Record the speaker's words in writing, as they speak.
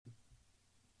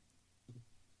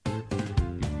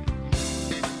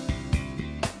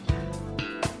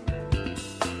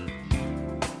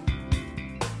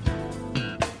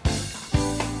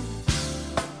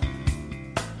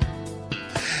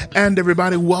And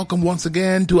everybody, welcome once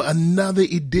again to another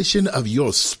edition of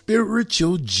your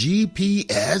spiritual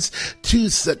GPS to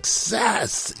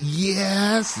success.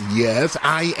 Yes,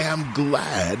 I am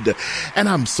glad. And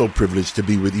I'm so privileged to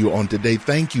be with you on today.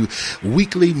 Thank you.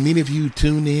 Weekly, many of you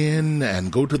tune in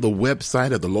and go to the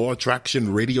website of the Law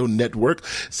Attraction Radio Network.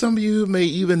 Some of you may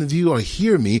even view or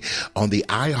hear me on the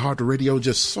iHeartRadio.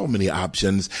 Just so many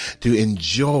options to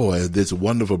enjoy this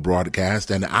wonderful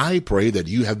broadcast. And I pray that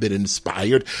you have been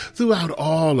inspired throughout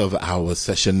all of our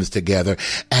sessions together.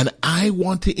 And I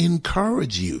want to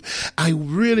encourage you. I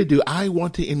really do. I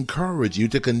want to encourage you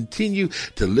to continue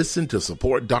to listen, to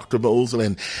support Dr.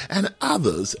 Mosley and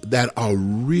others that are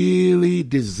really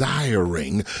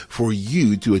desiring for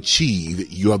you to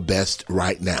achieve your best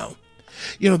right now.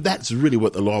 You know, that's really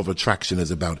what the law of attraction is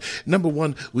about. Number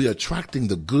one, we are attracting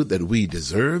the good that we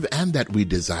deserve and that we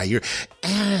desire.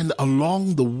 And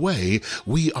along the way,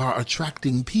 we are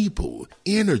attracting people,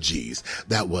 energies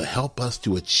that will help us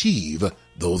to achieve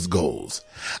those goals.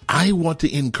 I want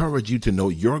to encourage you to know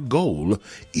your goal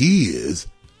is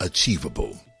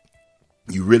achievable.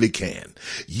 You really can.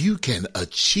 You can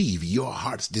achieve your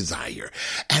heart's desire.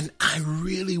 And I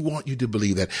really want you to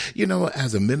believe that. You know,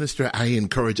 as a minister, I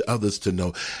encourage others to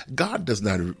know God does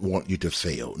not want you to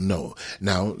fail. No.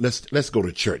 Now, let's go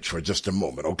to church for just a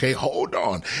moment, okay? Hold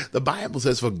on. The Bible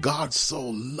says, for God so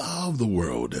loved the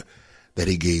world that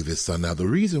he gave his son. Now, the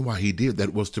reason why he did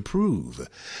that was to prove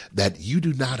that you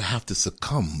do not have to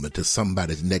succumb to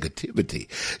somebody's negativity.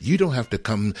 You don't have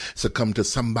to succumb to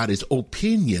somebody's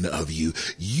opinion of you.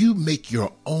 You make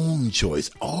your own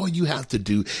choice. All you have to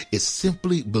do is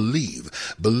simply believe.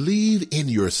 Believe in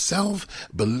yourself.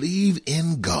 Believe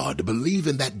in God. Believe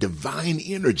in that divine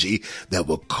energy that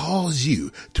will cause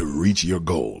you to reach your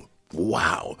goal.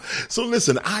 Wow. So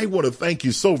listen, I want to thank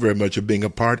you so very much for being a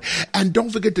part. And don't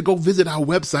forget to go visit our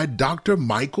website,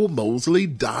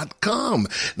 drmichaelmosley.com.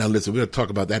 Now listen, we're going to talk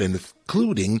about that,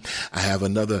 including I have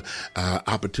another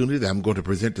opportunity that I'm going to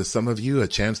present to some of you, a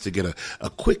chance to get a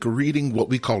quick reading, what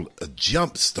we call a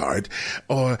jump start,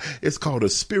 or it's called a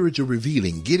spiritual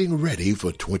revealing, getting ready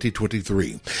for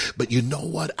 2023. But you know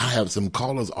what? I have some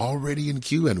callers already in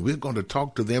queue and we're going to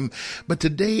talk to them. But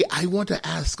today I want to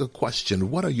ask a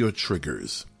question. What are your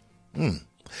triggers?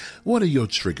 What are your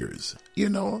triggers? You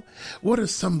know, what are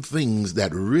some things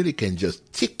that really can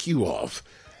just tick you off?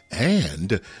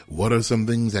 And what are some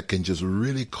things that can just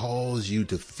really cause you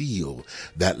to feel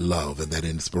that love and that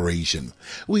inspiration?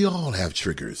 We all have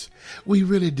triggers. We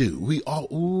really do. We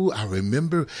all, I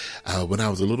remember when I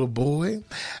was a little boy,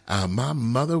 my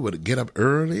mother would get up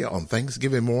early on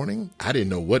Thanksgiving morning. I didn't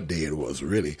know what day it was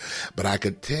really, but I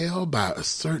could tell by a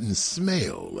certain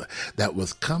smell that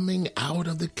was coming out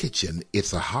of the kitchen,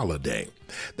 it's a holiday.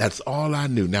 That's all I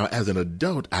knew. Now, as an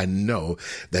adult, I know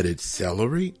that it's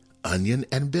celery, onion,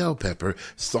 and bell pepper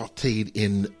sauteed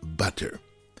in butter.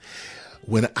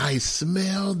 When I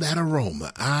smell that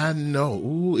aroma, I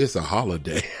know, it's a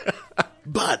holiday.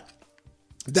 But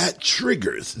that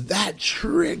triggers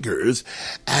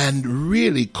and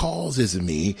really causes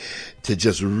me to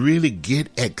just really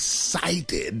get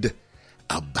excited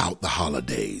about the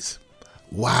holidays.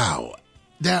 Wow.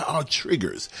 There are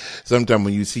triggers. Sometimes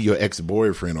when you see your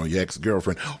ex-boyfriend or your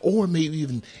ex-girlfriend, or maybe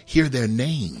even hear their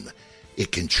name,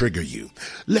 it can trigger you.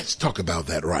 Let's talk about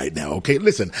that right now, okay?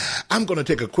 Listen, I'm going to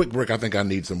take a quick break. I think I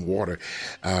need some water,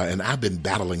 and I've been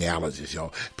battling allergies,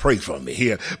 y'all. Pray for me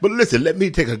here. But listen, let me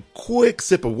take a quick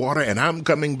sip of water, and I'm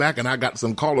coming back, and I got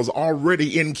some callers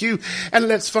already in queue, and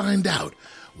let's find out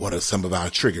what are some of our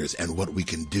triggers and what we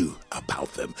can do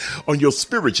about them. On your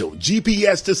spiritual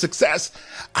GPS to success,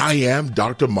 I am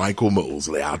Dr. Michael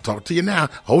Mosley. I'll talk to you now.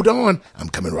 Hold on. I'm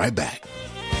coming right back.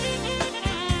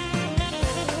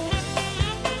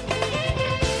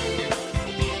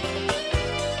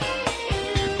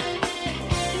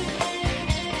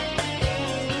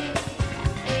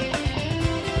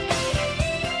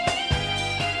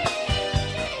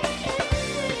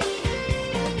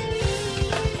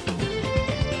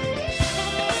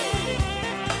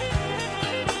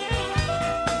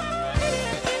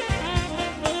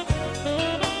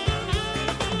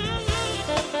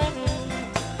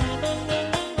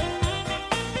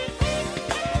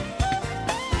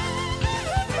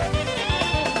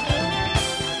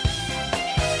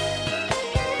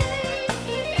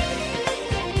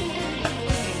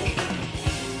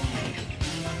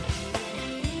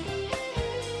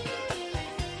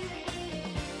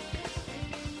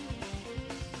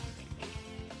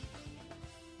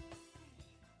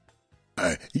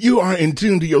 You are in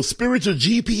tune to your spiritual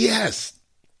GPS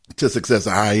to success.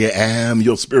 I am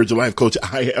your spiritual life coach.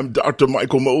 I am Dr.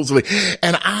 Michael Mosley,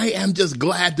 and I I am just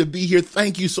glad to be here.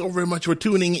 Thank you so very much for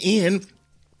tuning in.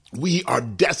 We are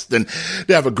destined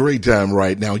to have a great time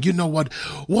right now. You know what?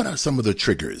 What are some of the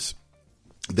triggers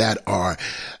that are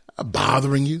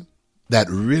bothering you, that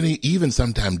really even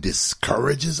sometimes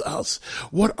discourages us?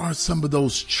 What are some of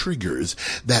those triggers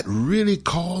that really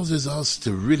causes us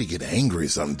to really get angry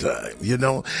sometimes?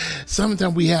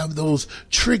 Sometimes we have those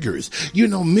triggers.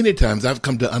 Many times I've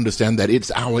come to understand that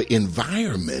it's our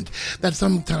environment that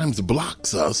sometimes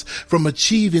blocks us from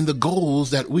achieving the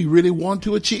goals that we really want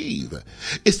to achieve.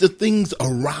 It's the things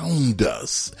around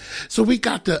us. So we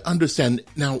got to understand,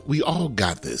 now we all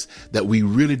got this, that we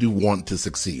really do want to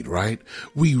succeed, right?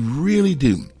 We really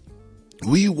do.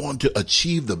 We want to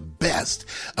achieve the best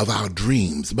of our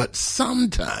dreams, but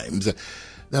sometimes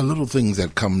there are little things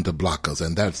that come to block us,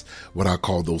 and that's what I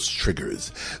call those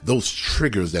triggers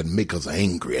that make us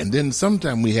angry. And then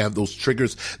sometimes we have those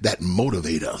triggers that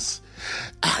motivate us.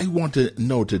 I want to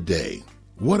know today,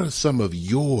 what are some of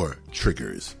your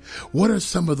triggers? What are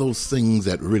some of those things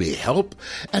that really help?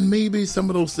 And maybe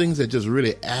some of those things that just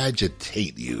really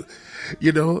agitate you.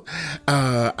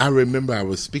 I remember I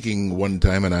was speaking one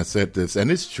time and I said this, and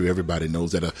it's true. Everybody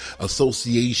knows that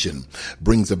association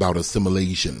brings about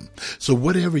assimilation. So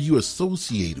whatever you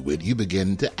associate with, you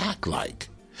begin to act like.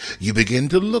 You begin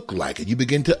to look like it. You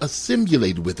begin to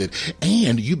assimilate with it,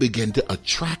 and you begin to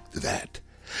attract that.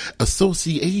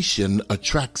 Association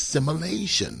attracts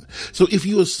simulation. So if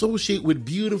you associate with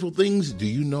beautiful things, do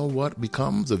you know what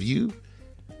becomes of you?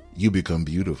 You become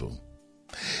beautiful.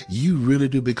 You really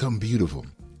do become beautiful.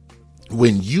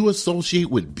 When you associate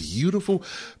with beautiful,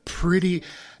 pretty,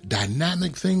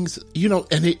 dynamic things,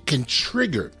 and it can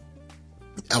trigger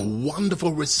a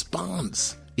wonderful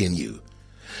response in you.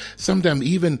 Sometimes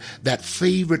even that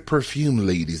favorite perfume,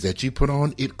 ladies, that you put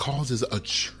on, it causes a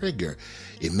trigger.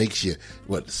 It makes you,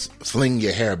 fling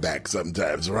your hair back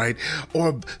sometimes, right?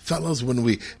 Or fellas, when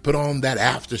we put on that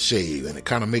aftershave and it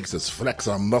kind of makes us flex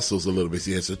our muscles a little bit.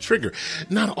 See, it's a trigger.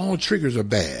 Not all triggers are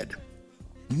bad.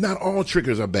 Not all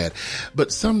triggers are bad.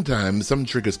 But sometimes some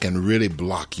triggers can really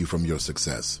block you from your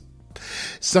success.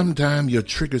 Sometimes your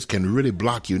triggers can really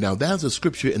block you. Now, there's a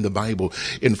scripture in the Bible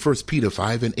in 1 Peter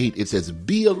 5:8. It says,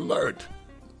 be alert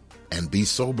and be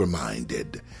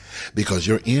sober-minded, because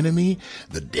your enemy,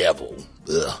 the devil,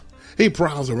 he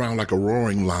prowls around like a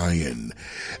roaring lion,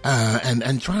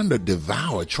 and trying to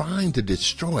devour, trying to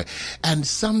destroy. And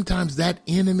sometimes that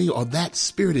enemy or that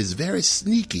spirit is very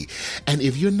sneaky. And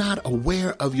if you're not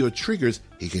aware of your triggers,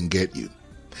 he can get you.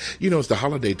 It's the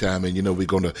holiday time, and we're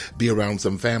going to be around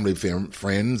some family,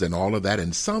 friends, and all of that.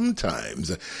 And sometimes,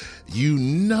 that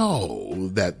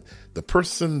the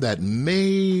person that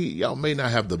may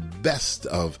not have the best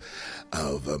of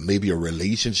maybe a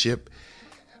relationship.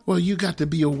 Well, you got to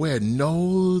be aware.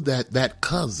 Know that that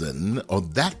cousin or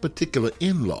that particular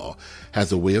in-law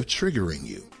has a way of triggering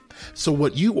you. So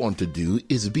what you want to do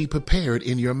is be prepared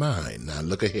in your mind. Now,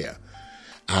 look at here.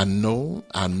 I know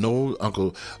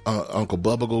Uncle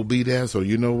Bubba gonna be there, so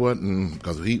you know what?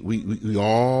 Because we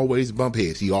always bump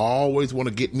heads. He always want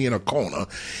to get me in a corner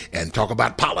and talk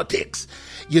about politics,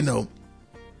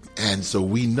 And so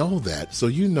we know that. So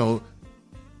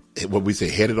what we say,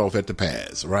 headed off at the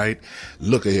pass, right?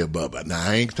 Look at here, Bubba. Now,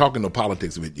 I ain't talking no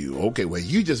politics with you. Okay, well,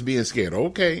 you just being scared.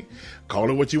 Okay, call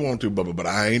it what you want to, Bubba, but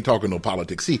I ain't talking no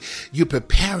politics. See, you're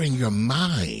preparing your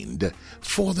mind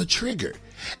for the trigger.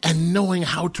 And knowing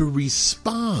how to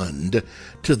respond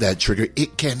to that trigger,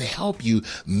 it can help you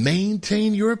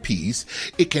maintain your peace.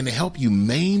 It can help you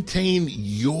maintain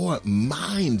your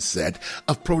mindset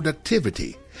of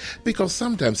productivity. Because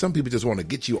sometimes some people just want to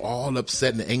get you all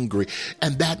upset and angry,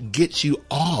 and that gets you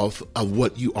off of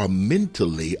what you are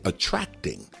mentally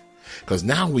attracting. Because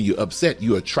now when you're upset,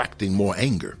 you're attracting more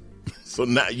anger. So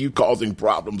now you're causing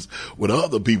problems with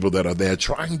other people that are there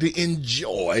trying to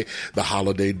enjoy the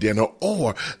holiday dinner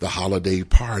or the holiday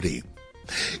party.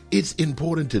 It's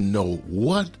important to know,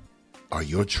 what are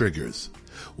your triggers?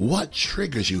 What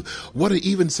triggers you? What are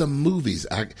even some movies?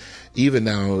 Even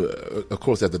now, of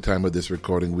course, at the time of this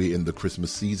recording, we're in the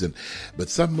Christmas season, but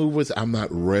some movies I'm not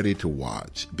ready to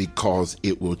watch because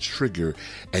it will trigger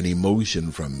an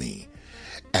emotion from me.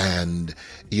 And,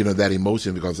 that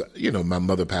emotion, because, my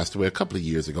mother passed away a couple of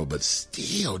years ago, but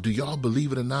still, do y'all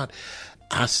believe it or not,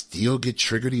 I still get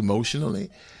triggered emotionally.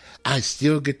 I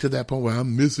still get to that point where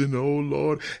I'm missing, oh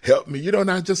Lord, help me.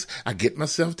 And I get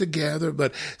myself together,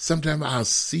 but sometimes I'll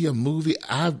see a movie.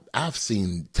 I've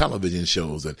seen television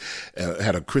shows that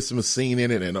had a Christmas scene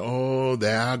in it, and oh,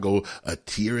 there I go. A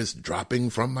tear is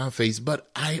dropping from my face,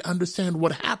 but I understand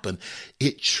what happened.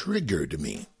 It triggered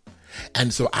me.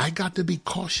 And so I got to be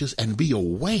cautious and be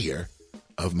aware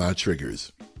of my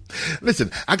triggers.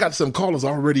 Listen, I got some callers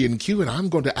already in queue, and I'm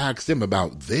going to ask them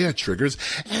about their triggers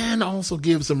and also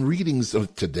give some readings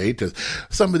of today to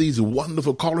some of these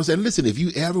wonderful callers. And listen, if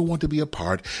you ever want to be a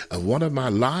part of one of my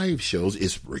live shows,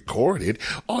 it's recorded.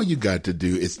 All you got to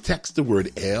do is text the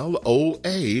word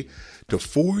LOA to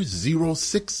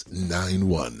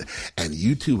 40691, and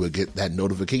you too will get that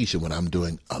notification when I'm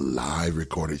doing a live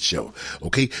recorded show.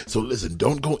 Okay, so listen,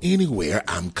 don't go anywhere.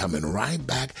 I'm coming right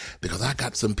back because I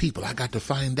got some people I got to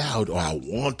find out, or I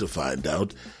want to find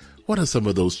out, what are some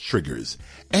of those triggers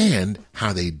and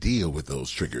how they deal with those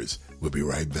triggers. We'll be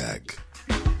right back.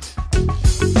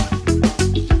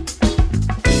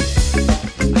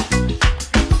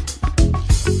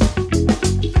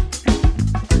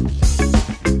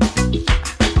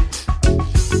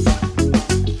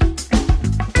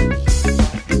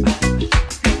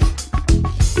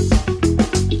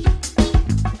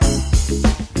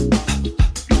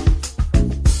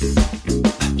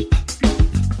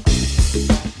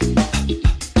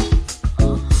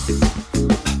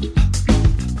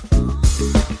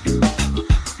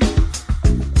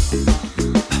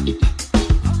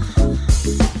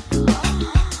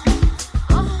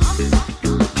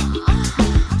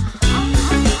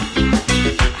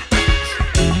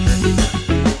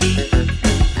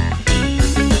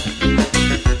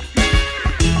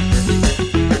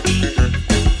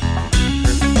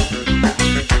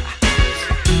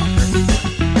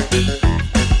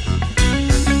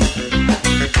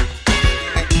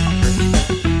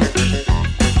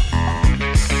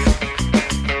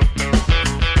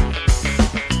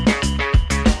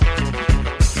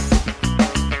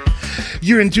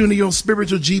 You're in tune to your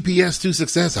spiritual GPS to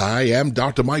success. I am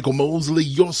Dr. Michael Mosley,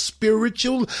 your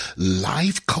spiritual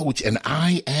life coach, and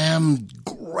I am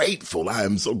grateful. I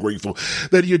am so grateful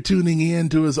that you're tuning in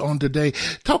to us on today,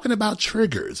 talking about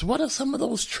triggers. What are some of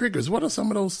those triggers? What are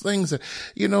some of those things that,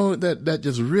 that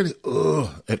just really,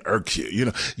 it irks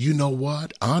you? You know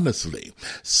what? Honestly,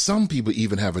 some people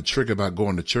even have a trigger about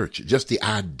going to church. Just the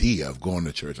idea of going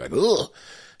to church, like,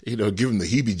 give them the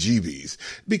heebie-jeebies,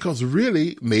 because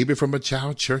really, maybe from a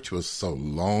child, church was so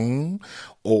long,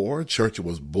 or church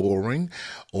was boring,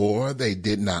 or they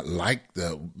did not like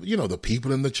the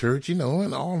people in the church, and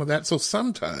all of that. So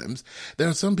sometimes there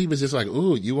are some people just like,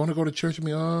 oh, you want to go to church with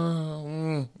me?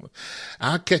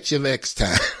 I'll catch you next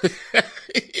time.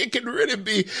 It can really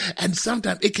be, and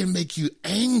sometimes it can make you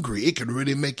angry. It can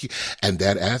really make you, and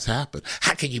that has happened.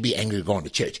 How can you be angry going to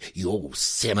church? You old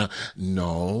sinner.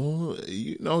 No,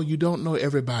 you don't know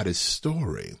everybody's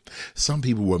story. Some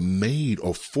people were made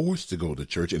or forced to go to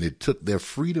church, and it took their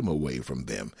freedom away from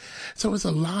them. So it's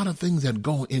a lot of things that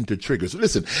go into triggers.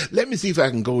 Listen, let me see if I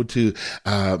can go to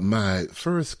my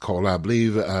first call, I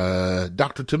believe,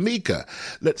 Dr. Tamika.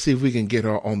 Let's see if we can get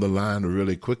her on the line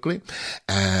really quickly.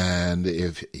 And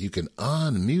if you can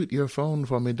unmute your phone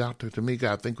for me, Dr. Tamika,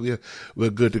 I think we're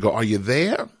good to go. Are you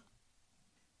there?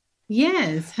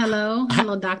 Yes. Hello,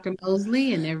 Dr.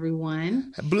 Mosley and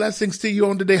everyone. Blessings to you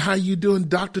on today. How you doing,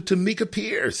 Dr. Tamika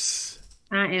Pierce?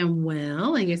 I am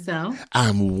well. And yourself?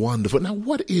 I'm wonderful. Now,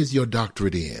 what is your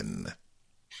doctorate in?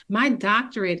 My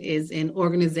doctorate is in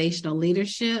organizational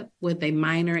leadership with a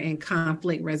minor in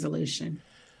conflict resolution.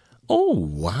 Oh,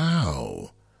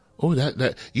 wow. Oh,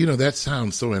 that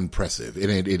sounds so impressive. It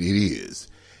is.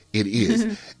 It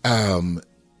is.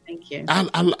 Thank you.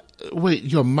 Wait,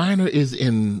 your minor is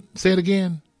in, say it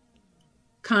again?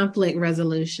 Conflict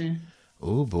resolution.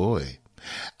 Oh, boy.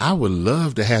 I would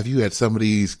love to have you at some of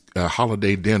these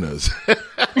holiday dinners.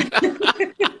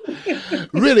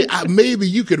 Really, maybe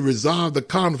you could resolve the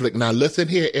conflict. Now, listen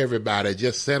here, everybody.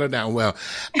 Just settle down. Well,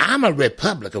 I'm a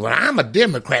Republican. Well, I'm a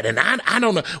Democrat, and I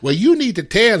don't know. Well, you need to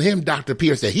tell him, Dr.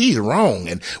 Pierce, that he's wrong.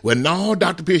 And, well, no,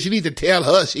 Dr. Pierce, you need to tell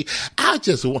her.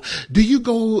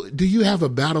 Do you have a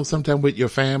battle sometime with your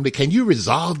family? Can you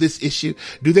resolve this issue?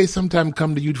 Do they sometimes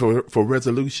come to you for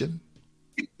resolution?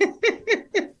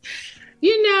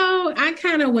 I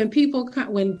kind of, when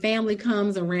family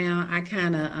comes around, I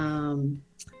kind of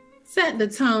set the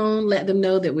tone, let them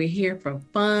know that we're here for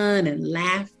fun and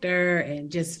laughter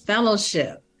and just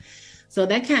fellowship. So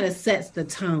that kind of sets the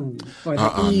tone for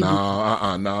the evening.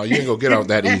 No, you ain't gonna get out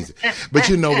that easy. But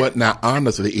you know what? Now,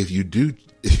 honestly, if you do,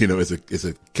 it's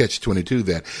a catch-22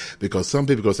 that, because some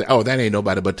people go say, oh, that ain't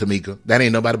nobody but Tamika. That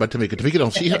ain't nobody but Tamika.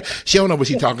 Tamika she don't know what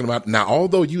she's talking about. Now,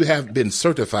 although you have been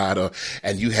certified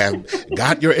and you have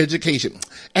got your education,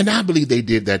 and I believe they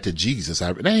did that to Jesus.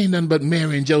 That ain't nothing but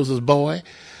Mary and Joseph's boy.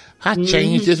 I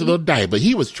changed his little diaper.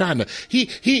 He was trying to,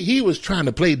 he was trying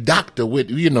to play doctor with,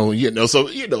 so,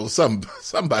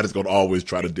 somebody's going to always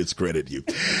try to discredit you.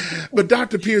 But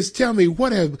Dr. Pierce, tell me,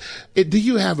 do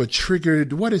you have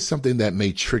what is something that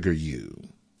may trigger you?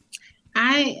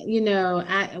 When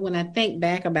I think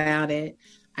back about it,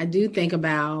 I do think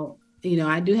about,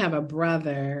 I do have a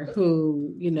brother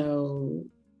who,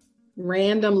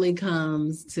 randomly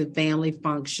comes to family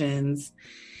functions.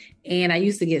 And I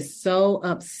used to get so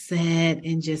upset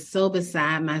and just so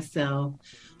beside myself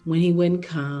when he wouldn't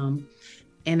come.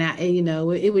 And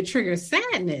it would trigger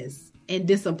sadness and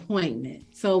disappointment.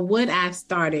 So what I've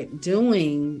started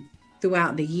doing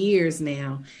throughout the years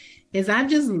now is I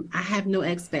have no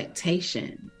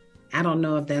expectation. I don't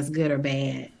know if that's good or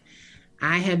bad.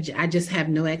 I just have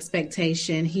no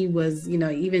expectation. He was,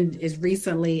 even as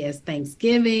recently as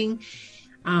Thanksgiving,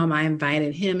 I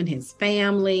invited him and his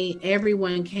family.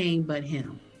 Everyone came but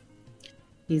him.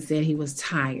 He said he was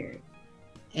tired.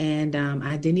 And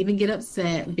I didn't even get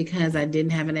upset because I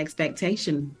didn't have an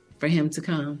expectation for him to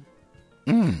come.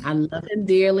 I love him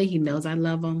dearly. He knows I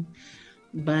love him.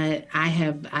 But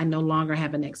I no longer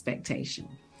have an expectation.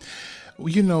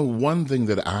 One thing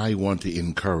that I want to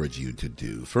encourage you to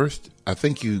do, first, I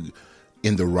think you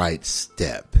in the right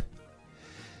step.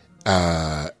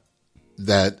 And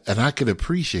I can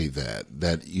appreciate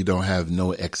that you don't have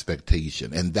no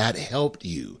expectation. And that helped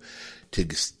you to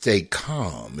stay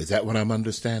calm. Is that what I'm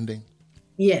understanding?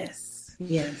 Yes.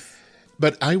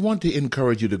 But I want to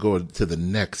encourage you to go to the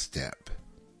next step.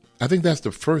 I think that's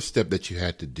the first step that you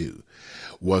had to do,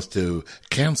 was to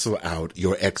cancel out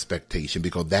your expectation,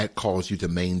 because that caused you to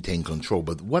maintain control.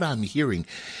 But what I'm hearing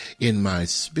in my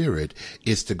spirit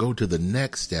is to go to the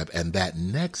next step, and that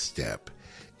next step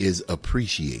is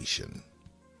appreciation.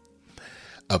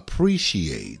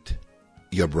 Appreciate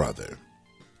your brother,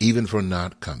 even for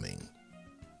not coming.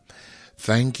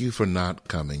 Thank you for not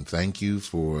coming. Thank you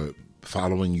for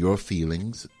following your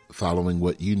feelings, following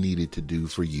what you needed to do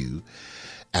for you.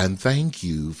 And thank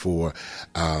you for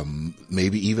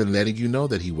maybe even letting you know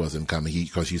that he wasn't coming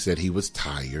because you said he was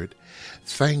tired.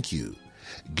 Thank you.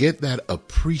 Get that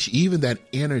even that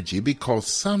energy, because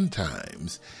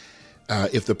sometimes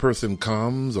if the person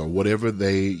comes or whatever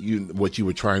what you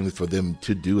were trying for them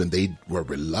to do and they were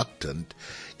reluctant,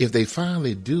 if they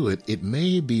finally do it, it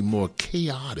may be more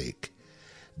chaotic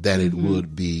than it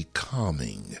would be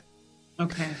calming.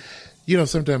 Okay.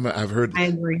 Sometimes I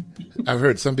agree. I've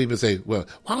heard some people say, well,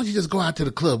 why don't you just go out to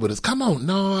the club with us? Come on.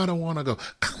 No, I don't want to go.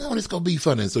 Come on, it's going to be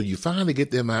fun. And so you finally get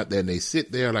them out there and they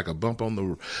sit there like a bump on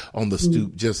the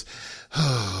stoop, just,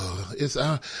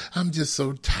 I'm just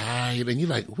so tired. And you're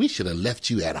like, we should have left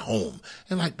you at home.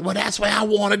 And like, well, that's where I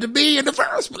wanted to be in the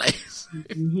first place.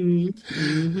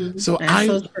 So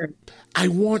I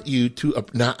want you to,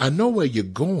 now I know where you're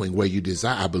going, where you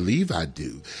desire, I believe I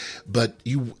do, but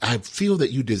I feel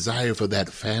that you desire for that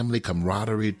family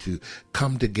camaraderie to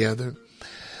come together.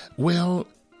 Well,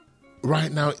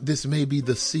 right now, this may be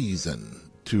the season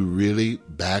to really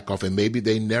back off, and maybe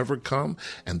they never come,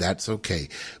 and that's okay.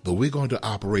 But we're going to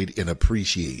operate in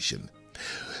appreciation,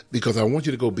 because I want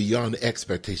you to go beyond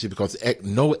expectation, because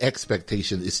no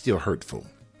expectation is still hurtful.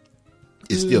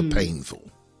 It's still painful.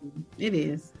 It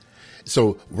is.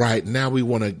 So right now we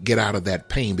want to get out of that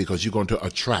pain, because you're going to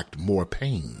attract more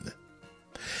pain.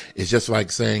 It's just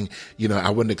like saying, I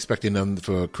wasn't expecting nothing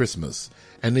for Christmas,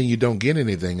 and then you don't get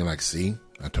anything. And like, see,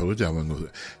 I told you I wasn't going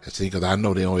to see, because I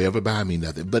know they don't ever buy me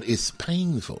nothing, but it's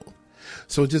painful.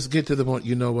 So just get to the point,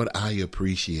 you know what? I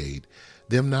appreciate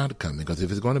them not coming, because if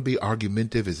it's going to be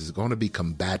argumentative, if it's going to be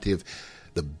combative,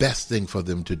 the best thing for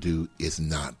them to do is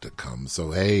not to come.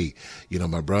 So, hey,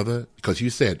 my brother, because you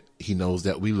said he knows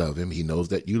that we love him. He knows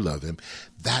that you love him.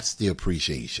 That's the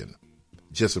appreciation.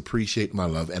 Just appreciate my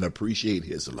love and appreciate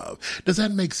his love. Does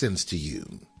that make sense to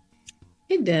you?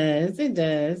 It does. It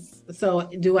does. So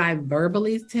do I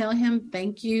verbally tell him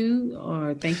thank you,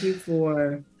 or thank you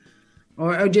for,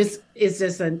 or just, it's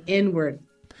just an inward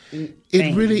thing?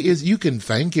 It really is. You can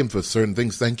thank him for certain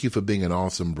things. Thank you for being an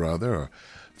awesome brother, or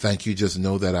thank you, just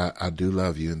know that I do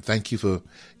love you. And thank you for,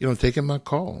 taking my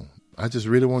call. I just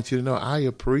really want you to know I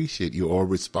appreciate you, or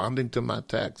responding to my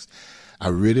text. I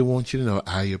really want you to know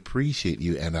I appreciate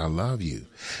you and I love you.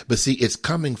 But see, it's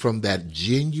coming from that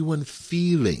genuine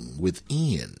feeling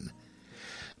within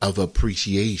of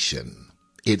appreciation.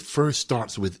 It first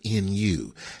starts within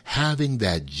you, having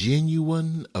that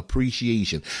genuine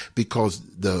appreciation, because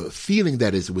the feeling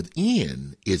that is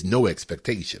within is no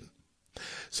expectation.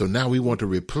 So now we want to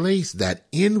replace that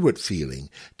inward feeling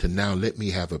to now let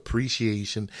me have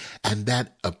appreciation. And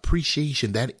that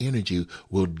appreciation, that energy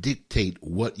will dictate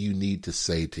what you need to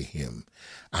say to him.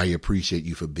 I appreciate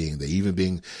you for being there.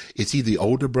 It's either the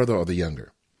older brother or the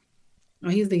younger. Oh,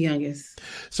 he's the youngest.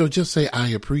 So just say, I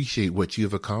appreciate what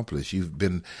you've accomplished.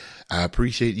 I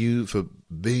appreciate you for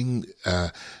being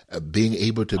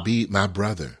able to be my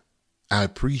brother. I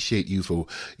appreciate you for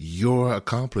your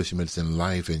accomplishments in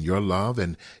life and your love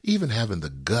and even having the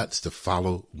guts to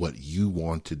follow what you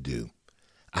want to do.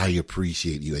 I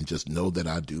appreciate you, and just know that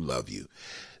I do love you.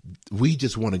 We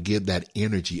just want to give that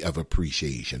energy of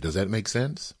appreciation. Does that make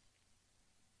sense?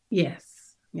 Yes.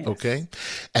 Yes. Okay.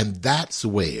 And that's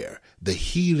where the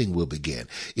healing will begin.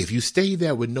 If you stay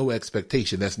there with no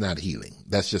expectation, that's not healing.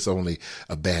 That's just only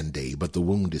a Band-Aid, but the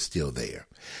wound is still there.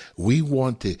 We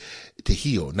want to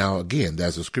heal. Now, again,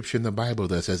 there's a scripture in the Bible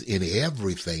that says, in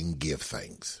everything, give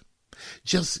thanks.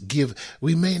 Just give.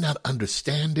 We may not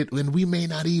understand it, and we may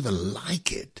not even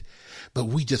like it, but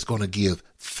we just going to give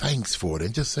thanks for it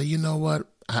and just say, you know what?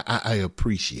 I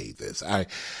appreciate this. I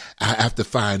have to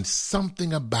find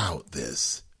something about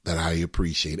this that I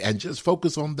appreciate, and just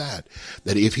focus on that.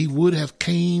 That if he would have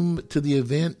came to the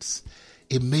events,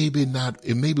 it maybe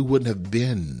wouldn't have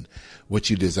been what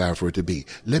you desire for it to be.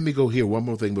 Let me go here one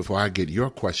more thing before I get your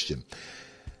question.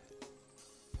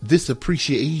 This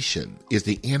appreciation is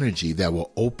the energy that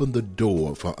will open the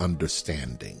door for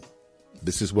understanding.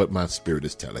 This is what my spirit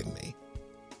is telling me.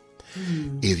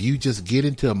 If you just get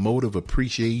into a mode of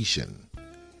appreciation,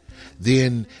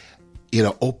 then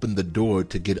it'll open the door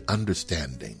to get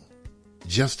understanding.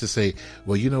 Just to say,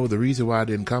 well, you know, the reason why I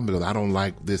didn't come because I don't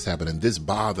like this happening. This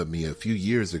bothered me a few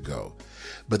years ago.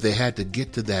 But they had to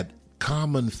get to that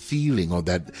common feeling, or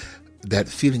that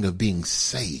feeling of being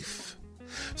safe.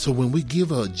 So when we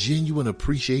give a genuine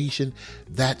appreciation,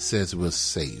 that says we're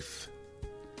safe.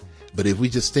 But if we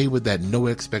just stay with that no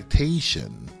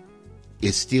expectation,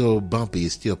 it's still bumpy,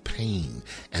 it's still pain,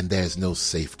 and there's no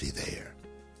safety there.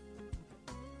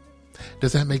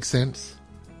 Does that make sense?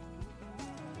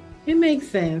 It makes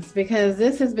sense, because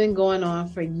this has been going on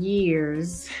for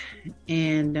years,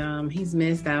 and he's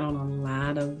missed out on a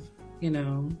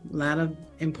lot of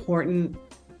important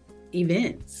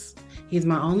events. He's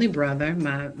my only brother.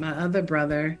 My other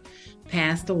brother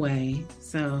passed away,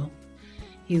 so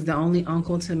he's the only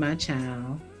uncle to my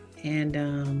child,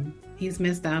 and he's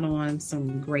missed out on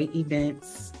some great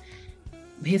events.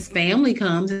 His family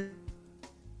comes,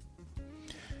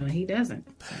 but he doesn't.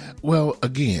 Well,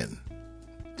 again,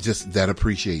 just that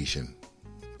appreciation.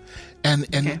 And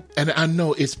I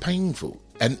know it's painful.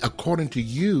 And according to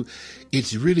you,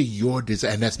 it's really your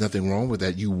desire. And that's nothing wrong with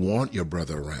that. You want your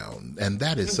brother around. And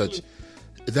that is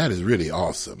that is really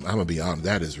awesome. I'm going to be honest.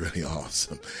 That is really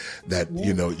awesome. That,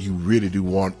 you really do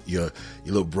want your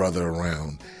little brother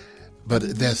around. But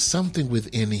there's something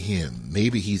within him.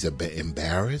 Maybe he's a bit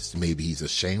embarrassed. Maybe he's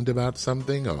ashamed about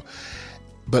something.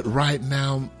 But right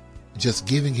now, just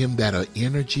giving him that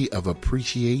energy of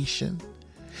appreciation.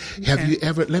 Okay. Have you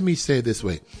ever, let me say it this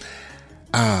way.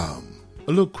 A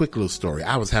quick little story.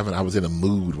 I was in a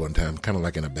mood one time, kind of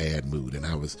like in a bad mood, and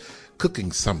I was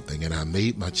cooking something, and I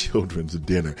made my children's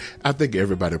dinner. I think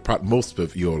most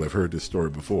of you all have heard this story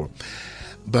before.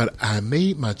 But I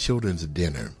made my children's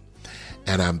dinner,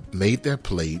 and I made their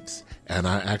plates, and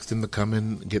I asked them to come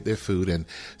and get their food. And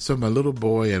so my little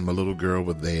boy and my little girl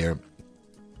were there,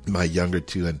 my younger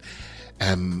two,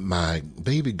 and my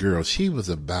baby girl, she was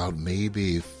about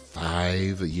maybe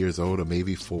 5 years old or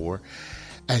maybe 4.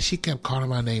 And she kept calling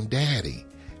my name Daddy,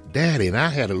 Daddy. And I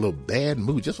had a little bad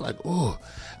mood, just like, oh.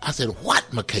 I said, what,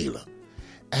 Michaela?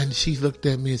 And she looked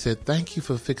at me and said, thank you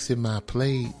for fixing my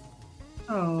plate.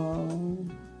 Oh.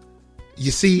 You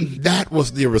see, that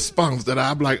was the response that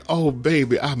I'm like, oh,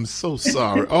 baby, I'm so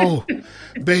sorry. Oh,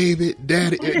 baby,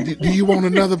 Daddy, do you want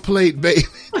another plate, baby?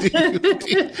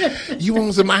 You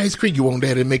want some ice cream? You want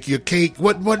Daddy to make you a cake?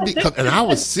 And I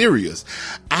was serious.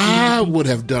 I would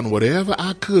have done whatever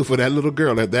I could for that little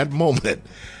girl at that moment.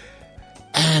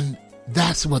 And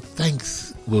that's what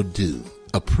thanks will do.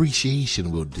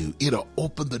 Appreciation will do. It'll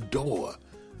open the door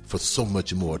for so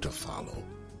much more to follow.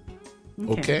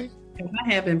 Okay?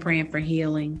 I have been praying for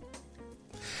healing.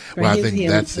 Well, I think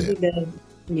that's it.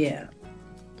 Yeah.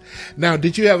 Now,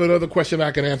 did you have another question I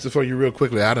can answer for you real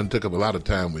quickly? I done took up a lot of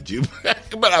time with you,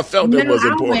 but I felt it was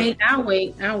important. I'll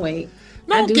wait.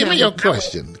 No, give me your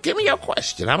question. Give me your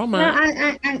question. I don't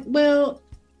mind.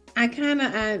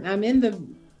 I'm in the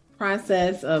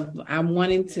process of, I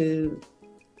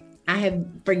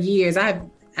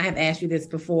have asked you this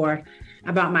before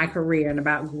about my career and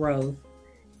about growth.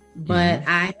 But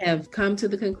I have come to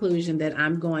the conclusion that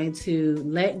I'm going to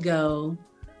let go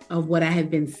of what I have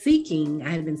been seeking. I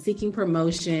have been seeking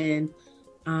promotion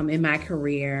in my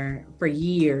career for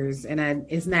years, and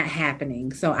it's not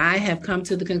happening. So I have come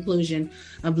to the conclusion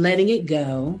of letting it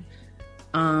go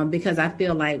because I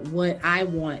feel like what I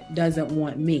want doesn't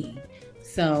want me.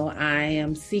 So I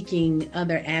am seeking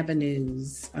other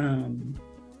avenues,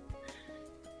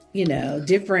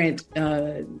 different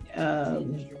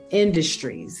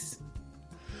industries.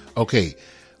 Okay,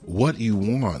 what you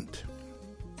want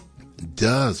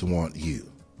does want you.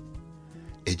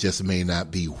 It just may not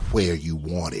be where you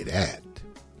want it at.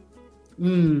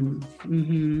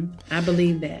 I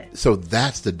believe that. So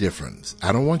that's the difference.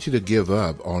 I don't want you to give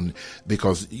up on,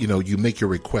 because, you make your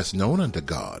request known unto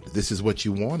God. This is what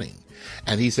you're wanting.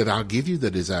 And he said, I'll give you the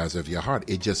desires of your heart.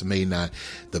 It just may not,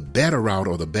 the better route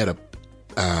or the better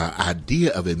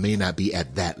idea of it may not be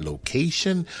at that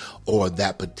location or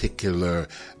that particular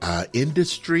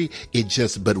industry.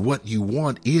 But what you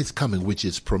want is coming, which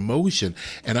is promotion.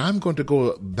 And I'm going to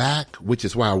go back, which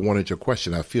is why I wanted your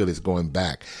question. I feel it's going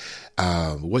back.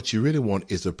 What you really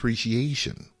want is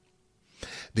appreciation,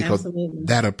 because Absolutely.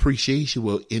 that appreciation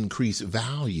will increase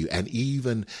value and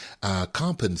even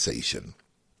compensation.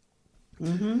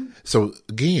 So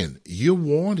again, you're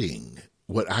wanting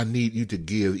what I need you to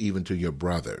give even to your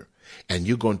brother, and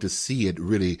you're going to see it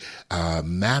really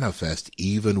manifest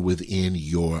even within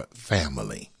your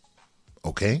family.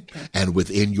 Okay? And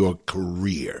within your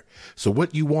career. So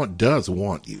what you want does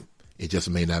want you. It just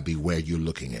may not be where you're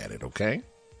looking at it. Okay?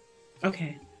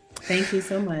 Okay. Thank you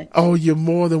so much. Oh, you're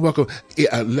more than welcome.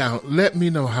 Now, let me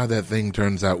know how that thing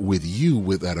turns out with you,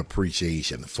 with that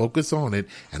appreciation. Focus on it,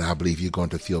 and I believe you're going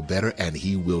to feel better, and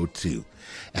he will too.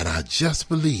 And I just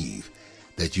believe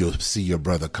that you'll see your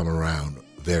brother come around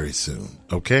very soon.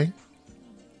 Okay?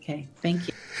 Okay. Thank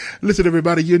you. Listen,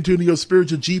 everybody, you're in tune to your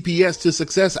spiritual GPS to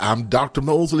success. I'm Dr.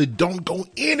 Mosley. Don't go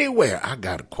anywhere. I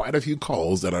got quite a few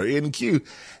calls that are in queue,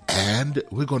 and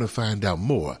we're going to find out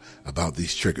more about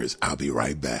these triggers. I'll be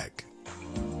right back.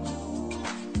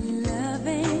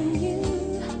 Loving you,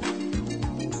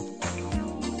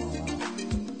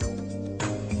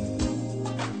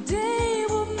 day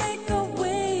will make a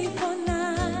way for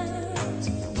night.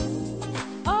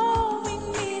 All we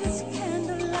need is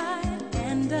candlelight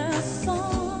and a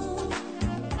song,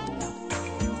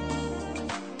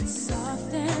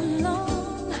 soft and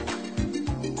long.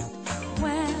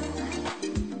 Well,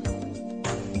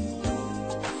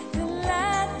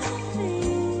 glad to be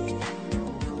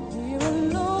we're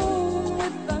alone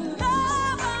with a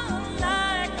lover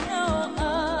like no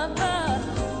other.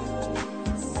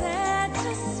 Sad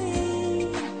to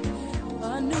see a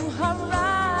new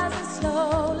horizon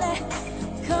slowly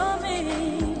coming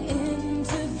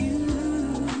into view.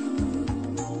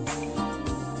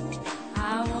 I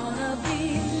wanna be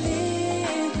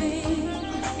living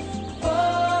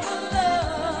for the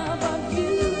love of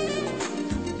you.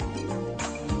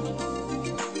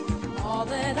 All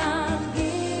that I'm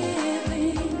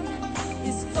giving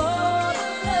is for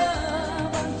the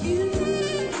love of you.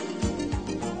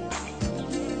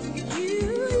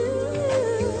 You,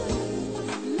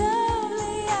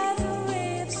 lovely as a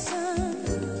ray of sun,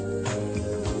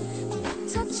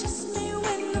 touches me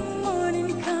when the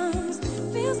morning comes,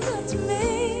 feels good to me.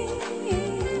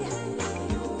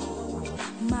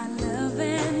 My love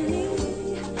and me,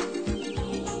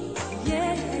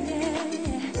 yeah.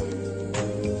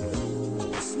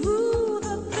 Smooth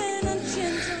up and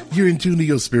gentle. You're in tune to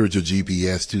your spiritual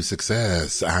GPS to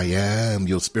success. I am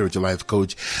your spiritual life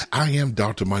coach. I am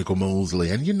Dr. Michael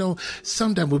Mosley. And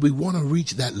sometimes when we want to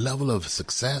reach that level of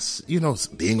success,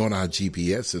 being on our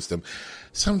GPS system,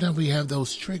 sometimes we have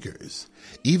those triggers.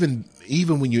 Even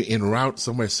when you're en route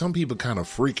somewhere, some people kind of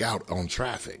freak out on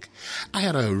traffic. I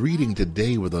had a reading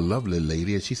today with a lovely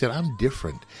lady, and she said, I'm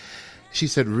different. She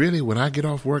said, really, when I get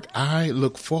off work, I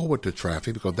look forward to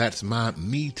traffic because that's my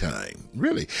me time,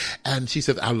 really. And she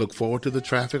said, I look forward to the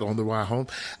traffic on the ride home.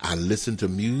 I listen to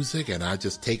music and I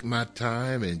just take my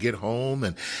time and get home.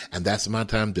 And that's my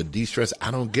time to de-stress.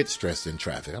 I don't get stressed in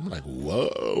traffic. I'm like,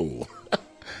 whoa.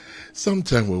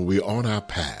 Sometime when we're on our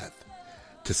path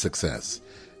to success,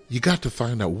 you got to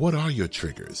find out, what are your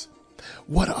triggers?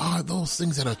 What are those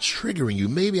things that are triggering you?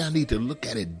 Maybe I need to look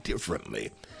at it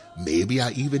differently. Maybe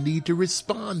I even need to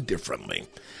respond differently,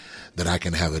 that I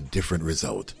can have a different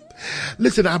result.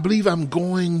 Listen, I believe I'm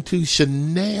going to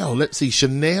Chanel. Let's see,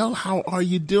 Chanel, how are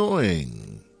you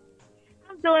doing?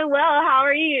 I'm doing well. How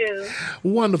are you?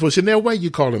 Wonderful. Chanel, where are you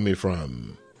calling me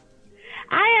from?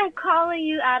 I am calling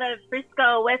you out of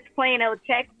Frisco, West Plano,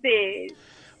 Texas.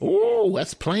 Oh,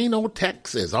 West Plano,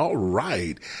 Texas. All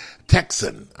right.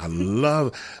 Texan. I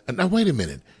love. Now wait a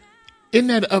minute. Isn't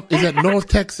that up? Is that North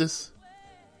Texas?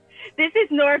 This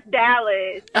is North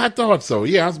Dallas. I thought so.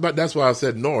 Yeah, that's why I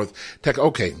said North Texas.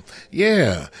 Okay,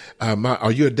 yeah.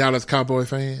 Are you a Dallas Cowboy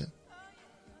fan?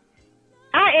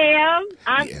 I am.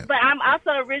 Yeah. But I'm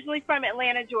also originally from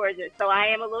Atlanta, Georgia, so I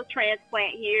am a little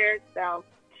transplant here. So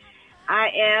I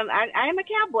am a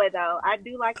Cowboy, though. I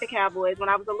do like the Cowboys. When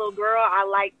I was a little girl, I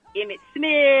liked Emmitt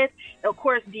Smith, of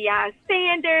course, Deion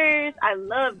Sanders. I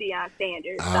love Deion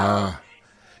Sanders. So.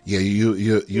 Yeah,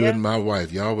 you and my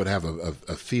wife, y'all would have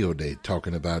a field day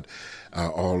talking about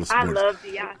all the sports. I love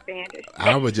Deion Sanders.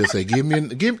 I would just say, give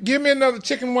me another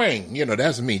chicken wing. You know,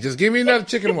 that's me. Just give me another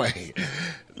chicken wing.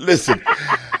 Listen,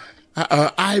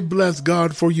 I bless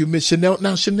God for you, Miss Chanel.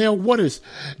 Now, Chanel,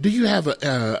 do you have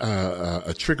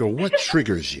a trigger? What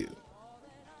triggers you?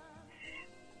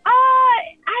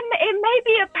 It may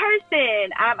be a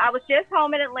person. I was just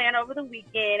home in Atlanta over the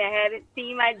weekend. I haven't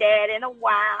seen my dad in a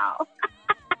while.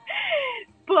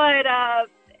 But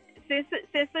since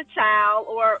a child,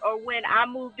 or when I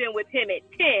moved in with him at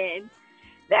 10,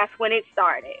 that's when it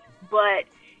started. But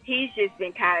he's just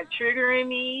been kind of triggering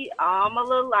me all my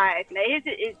little life. Now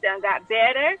it's done got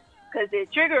better because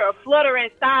it trigger a flutter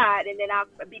inside, and then I'll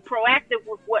be proactive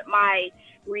with what my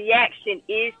reaction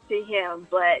is to him.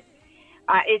 But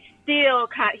it's still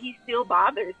he still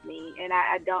bothers me, and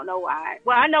I don't know why.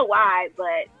 Well, I know why,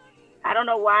 but I don't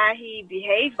know why he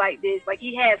behaves like this. Like,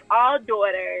 he has all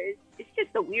daughters. It's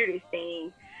just the weirdest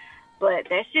thing. But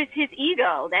that's just his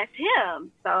ego. That's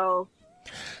him. So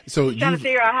I'm trying to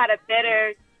figure out how to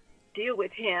better deal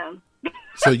with him.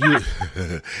 So you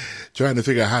trying to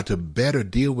figure out how to better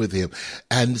deal with him.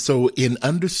 And so in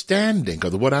understanding,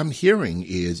 because what I'm hearing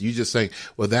is you just saying,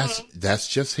 well, that's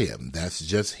just him. That's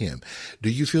just him.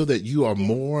 Do you feel that you are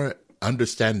more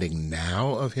understanding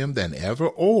now of him than ever,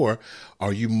 or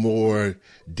are you more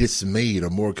dismayed or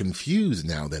more confused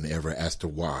now than ever as to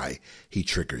why he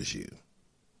triggers you?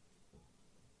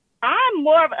 I'm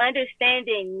more of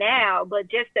understanding now, but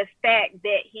just the fact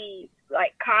that he,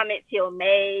 like, comments he'll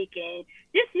make, and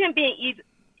just him being,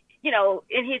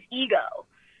 in his ego.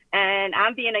 And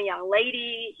I'm being a young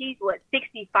lady. He's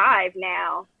 65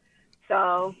 now.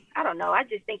 So I don't know. I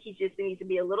just think he just needs to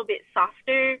be a little bit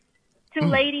softer to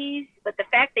ladies. But the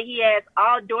fact that he has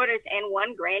all daughters and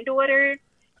one granddaughter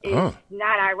is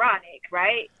not ironic,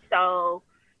 right? So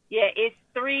yeah, it's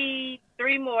three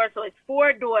more. So it's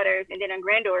 4 daughters and then a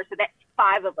granddaughter. So that's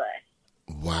 5 of us.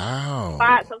 Wow.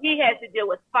 5. So he has to deal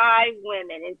with 5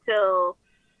 women until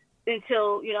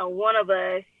one of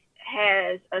us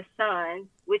has a son,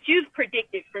 which you've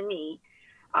predicted for me,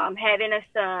 having a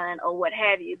son or what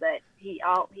have you. But he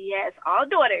has all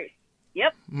daughters.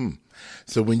 Yep.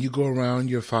 So when you go around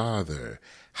your father,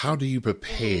 how do you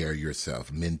prepare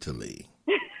yourself mentally?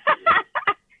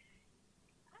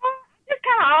 Just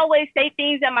kind of always say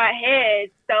things in my head,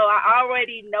 so I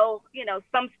already know,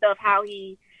 some stuff how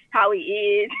he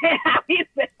is and how he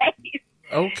behaves.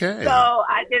 Okay. So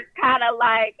I just kind of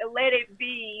like let it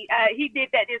be. He did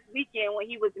that this weekend when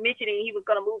he was mentioning he was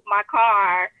going to move my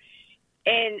car.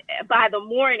 And by the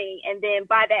morning, and then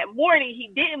by that morning,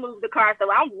 he didn't move the car. So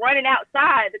I'm running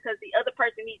outside because the other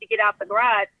person needs to get out the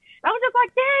garage. I was just like,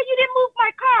 Dad, you didn't move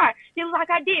my car. He was like,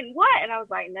 I didn't. What? And I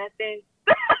was like, nothing.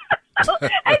 So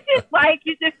it's just like,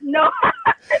 you just know,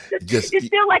 you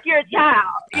feel like you're a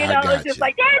child. It's just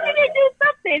like, Dad, you didn't do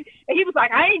something. And he was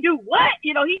like, I ain't do what?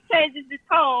 He changes his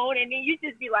tone, and then you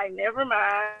just be like, never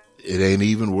mind. It ain't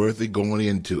even worth it going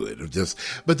into it.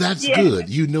 But that's good.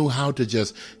 You know how to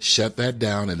just shut that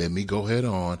down and let me go head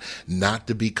on, not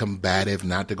to be combative,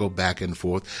 not to go back and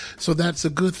forth. So that's a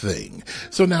good thing.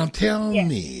 So now tell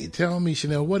me,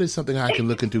 Chanel, what is something I can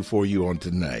look into for you on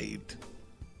tonight?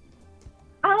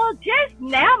 Oh, just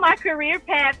now my career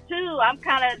path too. I'm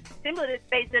kind of similar to the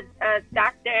space of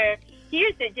Dr.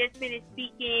 Hughes that just finished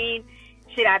speaking.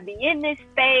 Should I be in this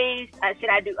space? Should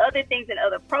I do other things in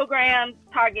other programs,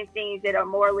 targeting things that are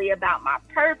morally about my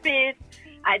purpose?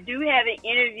 I do have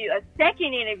a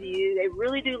second interview. They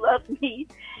really do love me,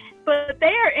 but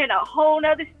they are in a whole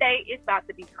nother state. It's about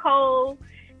to be cold,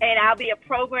 and I'll be a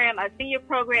senior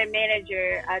program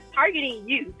manager, targeting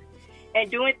youth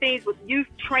and doing things with youth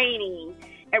training.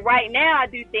 And right now I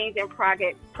do things in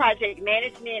project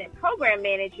management and program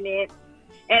management.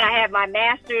 And I have my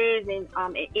master's and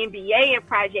an MBA in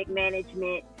project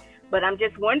management. But I'm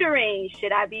just wondering,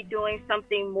 should I be doing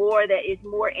something more that is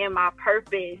more in my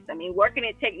purpose? I mean, working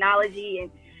in technology and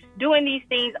doing these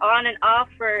things on and off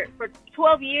for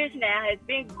 12 years now has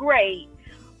been great.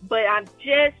 But I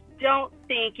just don't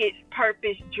think it's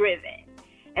purpose driven.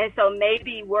 And so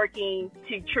maybe working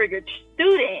to trigger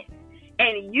students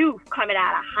and youth coming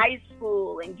out of high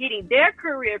school and getting their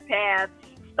career path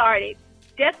started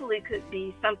definitely could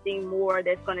be something more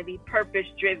that's going to be purpose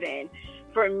driven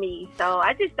for me. So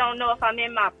I just don't know if I'm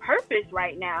in my purpose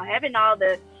right now, having all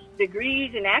the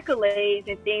degrees and accolades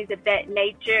and things of that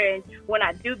nature. And when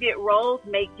I do get roles,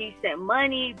 make decent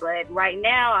money. But right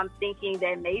now I'm thinking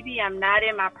that maybe I'm not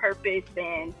in my purpose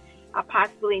and I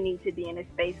possibly need to be in a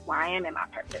space where I am in my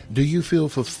purpose. Do you feel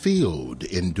fulfilled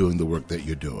in doing the work that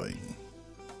you're doing?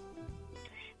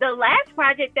 The last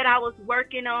project that I was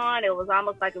working on, it was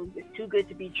almost like it was just too good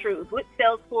to be true. It was with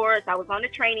Salesforce. I was on the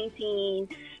training team.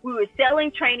 We were selling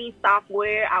training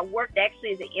software. I worked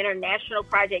actually as an international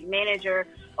project manager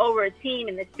over a team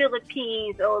in the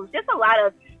Philippines. So it was just a lot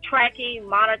of tracking,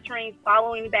 monitoring,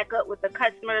 following back up with the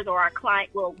customers or our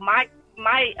client, well, my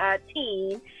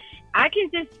team. I can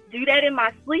just do that in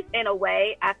my sleep in a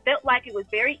way. I felt like it was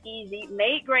very easy,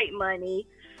 made great money,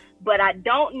 but I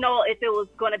don't know if it was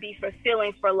going to be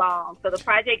fulfilling for long. So the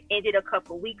project ended a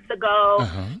couple weeks ago,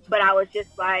 but I was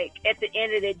just like, at the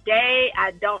end of the day,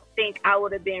 I don't think I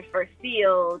would have been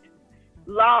fulfilled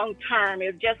long term.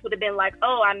 It just would have been like,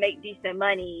 oh, I make decent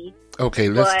money. Okay,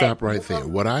 let's stop right there.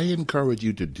 What I encourage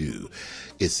you to do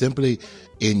is simply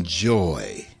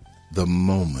enjoy the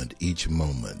moment, each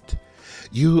moment.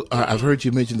 I've heard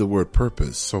you mention the word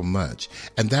purpose so much,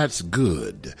 and that's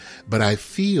good. But I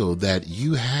feel that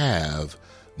you have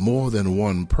more than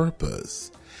one purpose.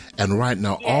 And right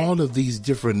now, all of these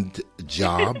different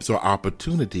jobs or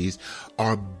opportunities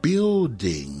are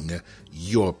building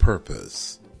your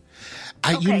purpose.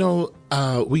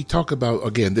 We talk about,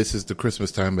 again, this is the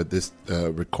Christmas time at this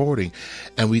recording,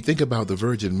 and we think about the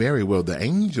Virgin Mary. Well, the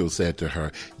angel said to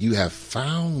her, you have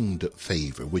found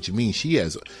favor, which means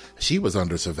she was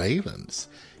under surveillance.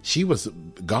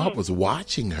 God was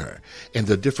watching her and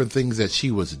the different things that she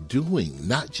was doing,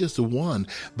 not just one,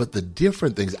 but the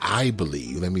different things, I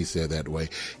believe, let me say it that way.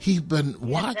 He's been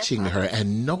watching her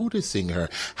and noticing her,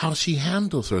 how she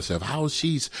handles herself, how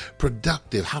she's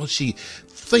productive, how she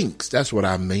thinks. That's what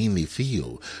I mainly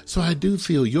feel. So I do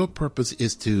feel your purpose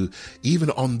is to,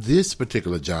 even on this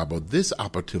particular job or this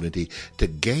opportunity, to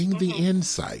gain the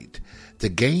insight, to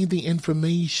gain the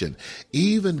information,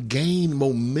 even gain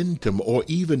momentum or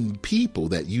even people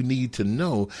that you need to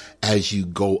know as you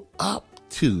go up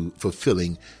to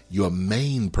fulfilling your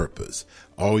main purpose.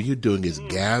 All you're doing is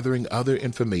gathering other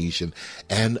information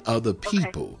and other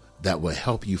people that will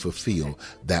help you fulfill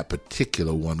that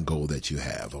particular one goal that you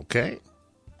have. Okay?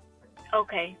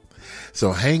 Okay.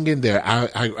 So hang in there.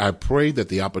 I pray that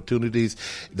the opportunities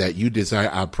that you desire,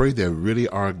 I pray they really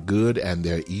are good and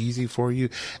they're easy for you,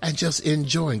 and just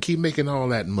enjoy and keep making all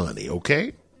that money.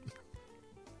 Okay.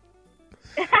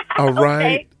 All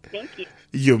right. Okay. Thank you.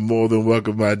 You're more than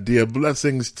welcome, my dear.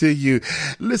 Blessings to you.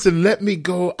 Listen, let me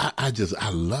go. I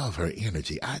love her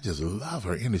energy. I just love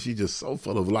her energy. She's just so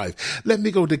full of life. Let me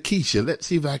go to Keisha. Let's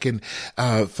see if I can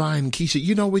find Keisha.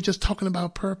 You know, we're just talking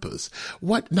about purpose.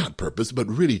 Not purpose, but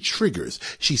really triggers.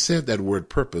 She said that word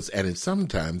purpose, and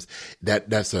sometimes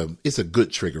it's a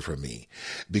good trigger for me,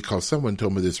 because someone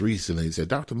told me this recently. He said,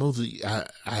 Dr. Mosley,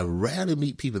 I rarely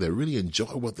meet people that really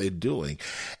enjoy what they're doing,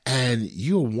 and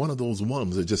you're one of those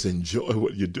ones that just enjoy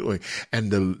what you're doing.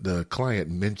 And the client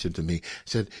mentioned to me,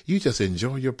 said, you just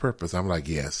enjoy your purpose. I'm like,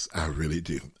 yes, I really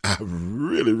do. I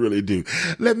really, really do.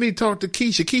 Let me talk to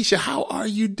Keisha. Keisha, how are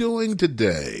you doing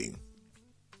today?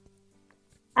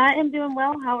 I am doing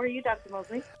well. How are you, Dr.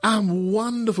 Mosley? I'm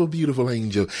wonderful, beautiful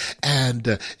angel. And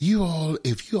I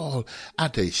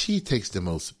tell you, she takes the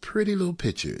most pretty little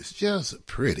pictures, just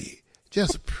pretty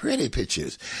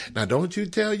pictures. Now, don't you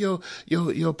tell your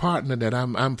partner that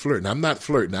I'm flirting. I'm not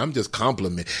flirting. I'm just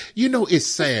complimenting. You know, it's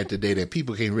sad today that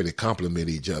people can't really compliment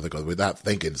each other because without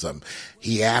thinking something,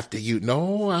 he after you.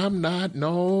 No, I'm not.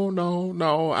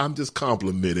 No. I'm just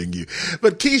complimenting you.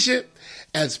 But Keisha,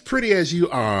 as pretty as you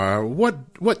are,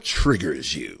 what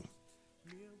triggers you?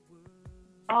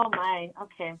 Oh my.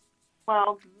 Okay.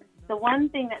 Well, the one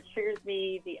thing that triggers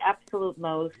me the absolute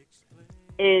most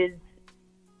is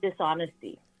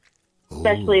dishonesty,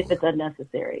 especially if it's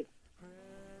unnecessary.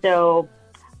 So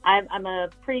I'm a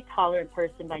pretty tolerant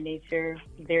person by nature,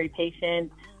 very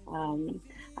patient.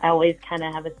 I always kind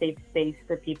of have a safe space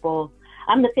for people.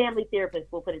 I'm the family therapist,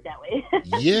 we'll put it that way.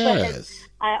 Yes.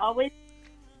 I always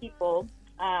people,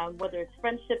 whether it's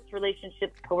friendships,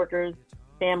 relationships, coworkers,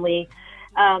 family,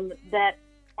 that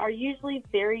are usually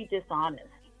very dishonest.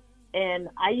 And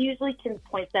I usually can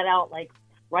point that out like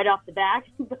right off the bat,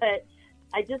 but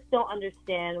I just don't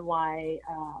understand why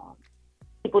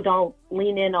people don't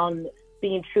lean in on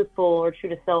being truthful or true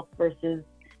to self versus,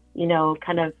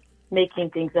 kind of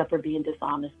making things up or being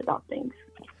dishonest about things.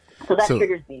 So that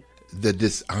triggers me. The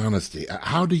dishonesty.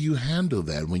 How do you handle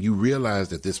that when you realize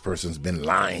that this person's been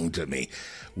lying to me?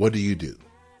 What do you do?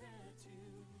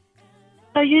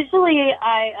 So usually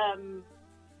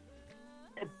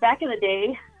back in the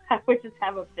day, I would just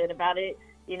have a fit about it,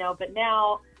 but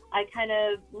now I kind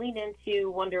of lean into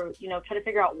wonder, try to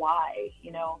figure out why,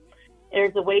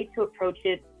 there's a way to approach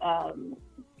it,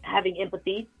 having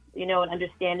empathy, and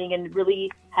understanding, and really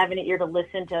having an ear to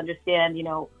listen to understand,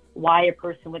 why a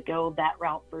person would go that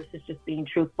route versus just being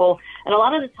truthful. And a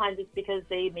lot of the times it's because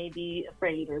they may be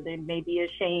afraid, or they may be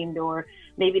ashamed, or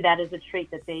maybe that is a trait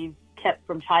that they've kept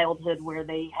from childhood where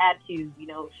they had to,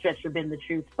 stretch or bend the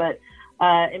truth. But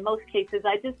in most cases,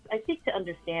 I seek to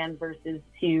understand versus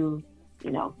to,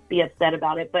 be upset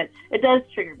about it. But it does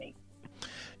trigger me.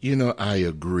 I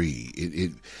agree.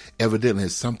 It evidently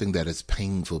is something that is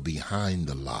painful behind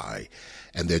the lie,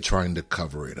 and they're trying to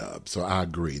cover it up. So I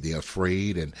agree. They're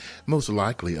afraid and most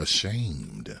likely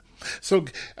ashamed. So,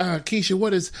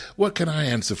 Keisha, what can I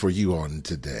answer for you on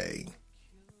today?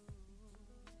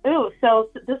 Ooh, so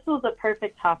this was a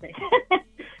perfect topic.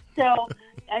 So,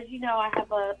 as you know, I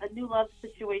have a new love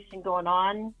situation going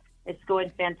on. It's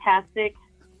going fantastic.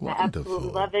 Wonderful. I absolutely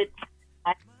love it.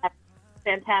 I have a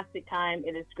fantastic time.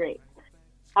 It is great.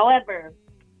 However,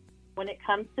 when it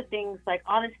comes to things like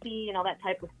honesty and all that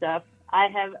type of stuff,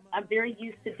 I'm very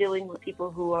used to dealing with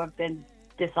people who have been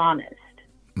dishonest.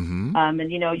 Mm-hmm.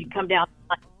 And you come down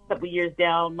a couple years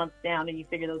down, months down, and you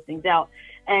figure those things out.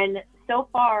 And so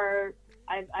far,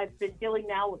 I've been dealing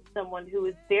now with someone who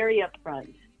is very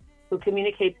upfront, who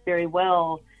communicates very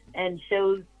well and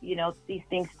shows, these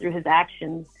things through his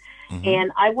actions. Mm-hmm.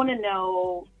 And I want to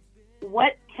know,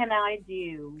 what can I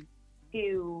do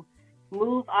to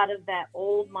move out of that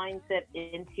old mindset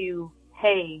into,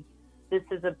 hey, this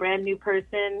is a brand new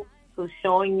person who's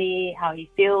showing me how he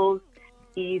feels.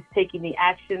 He's taking the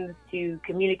actions to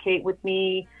communicate with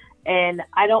me, and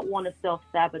I don't want to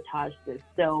self-sabotage this.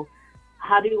 So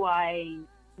how do I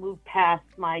move past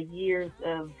my years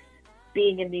of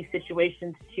being in these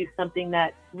situations to something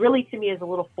that really to me is a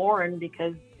little foreign,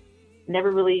 because I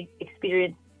never really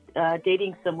experienced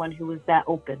dating someone who was that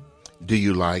open. Do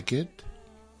you like it?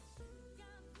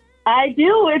 I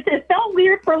do. It felt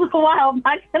weird for a little while. I'm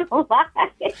not gonna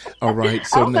lie. All right.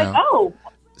 So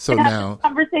now,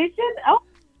 conversation. Oh,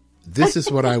 this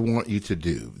is what I want you to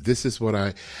do. This is what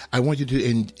I want you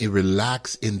to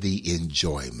relax in the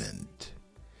enjoyment.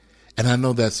 And I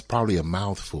know that's probably a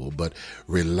mouthful, but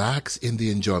relax in the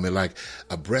enjoyment, like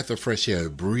a breath of fresh air.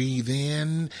 Breathe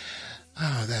in.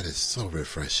 Oh, that is so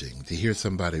refreshing to hear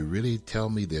somebody really tell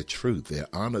me their truth, their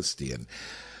honesty, and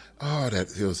oh, that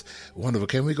feels wonderful.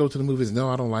 Can we go to the movies? No,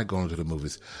 I don't like going to the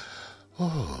movies.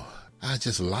 Oh, I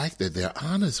just like that they're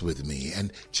honest with me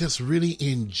and just really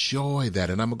enjoy that.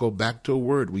 And I'm going to go back to a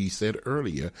word we said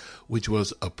earlier, which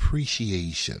was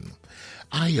appreciation.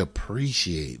 I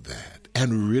appreciate that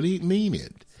and really mean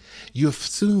it. You'll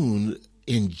soon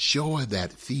enjoy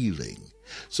that feeling.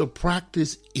 So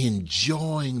practice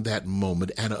enjoying that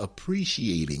moment and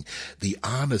appreciating the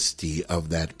honesty of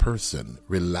that person.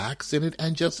 Relax in it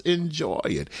and just enjoy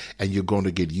it. And you're going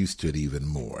to get used to it even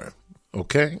more.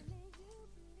 Okay?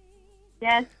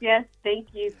 Yes. Thank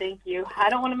you. I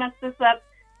don't want to mess this up.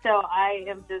 So I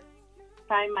am just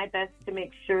trying my best to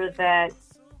make sure that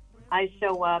I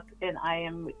show up and I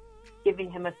am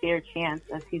giving him a fair chance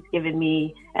as he's given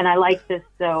me. And I like this.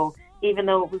 So even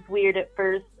though it was weird at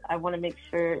first, I want to make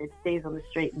sure it stays on the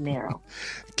straight and narrow.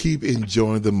 Keep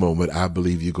enjoying the moment. I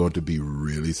believe you're going to be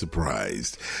really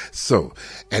surprised. So,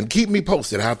 and keep me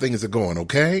posted how things are going,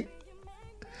 okay?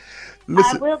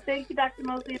 Listen, I will. Thank you, Dr.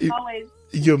 Mosley, as always.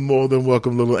 You're more than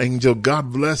welcome, little angel.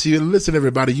 God bless you. And listen,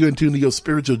 everybody, you're in tune to your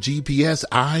spiritual GPS.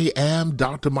 I am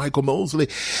Dr. Michael Mosley.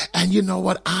 And you know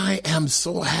what? I am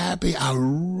so happy. I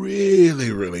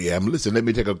really, really am. Listen, let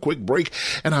me take a quick break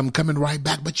and I'm coming right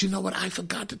back. But you know what? I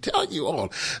forgot to tell you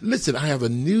all. Listen, I have a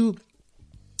new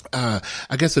a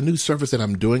new service that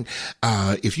I'm doing.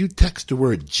 If you text the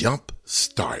word jump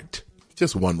start,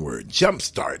 just one word,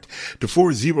 Jumpstart, to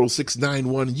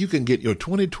 40691. You can get your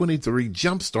 2023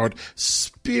 Jumpstart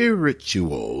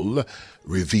Spiritual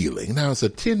Revealing. Now, it's a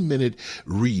 10-minute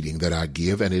reading that I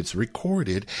give, and it's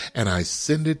recorded, and I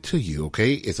send it to you,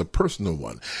 okay? It's a personal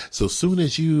one. So soon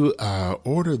as you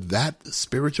order that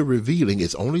Spiritual Revealing,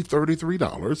 it's only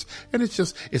 $33, and it's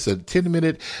a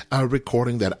 10-minute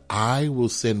recording that I will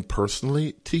send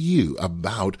personally to you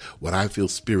about what I feel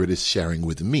Spirit is sharing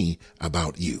with me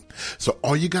about you. So So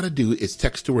all you got to do is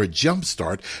text the word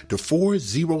jumpstart to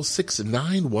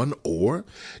 40691, or,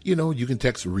 you can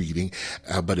text reading,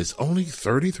 but it's only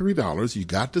 $33. You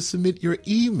got to submit your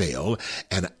email,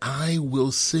 and I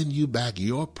will send you back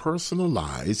your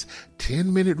personalized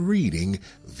 10-minute reading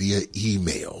via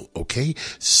email. Okay.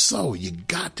 So you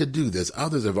got to do this.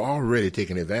 Others have already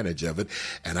taken advantage of it.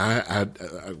 And I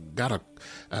got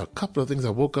a couple of things.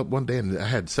 I woke up one day and I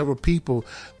had several people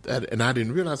and I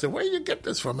didn't realize, where you get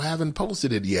this from? I haven't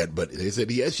posted it yet, but they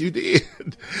said, yes, you did.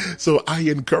 So I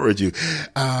encourage you,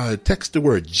 text the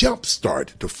word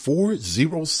jumpstart to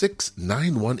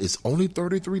 40691. It's only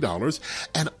 $33.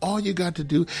 And all you got to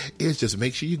do is just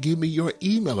make sure you give me your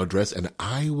email address and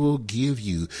I will give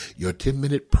you your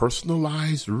 10-minute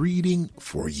personalized reading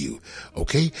for you.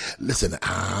 Okay. Listen,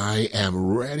 I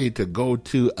am ready to go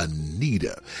to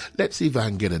Anita. Let's see if I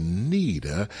can get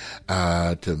Anita,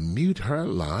 to mute her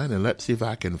line, and let's see if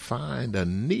I can find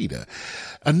Anita.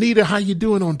 Anita, how you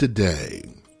doing on today?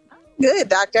 Good,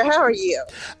 doctor. How are you?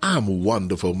 I'm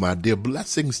wonderful, my dear.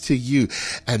 Blessings to you.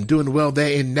 And doing well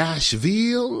there in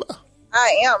Nashville?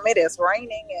 I am. It is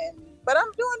raining, but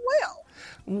I'm doing well.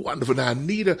 Wonderful. Now,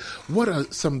 Anita, what are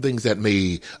some things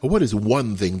what is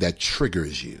one thing that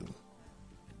triggers you?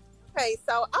 Okay,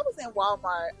 so I was in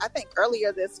Walmart, I think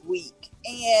earlier this week,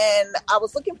 and I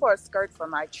was looking for a skirt for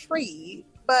my tree,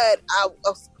 but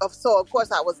of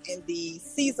course I was in the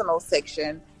seasonal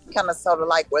section, kind of sort of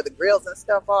like where the grills and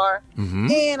stuff are,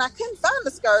 and I couldn't find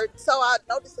the skirt, so I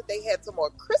noticed that they had some more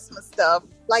Christmas stuff,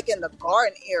 like in the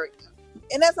garden area.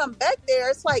 And as I'm back there,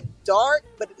 it's like dark,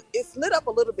 but it's lit up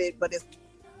a little bit, but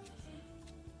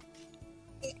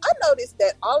I noticed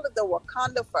that all of the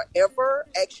Wakanda Forever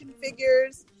action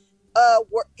figures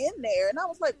were in there, and I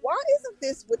was like, why isn't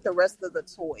this with the rest of the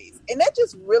toys? And that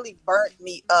just really burnt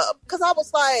me up, because I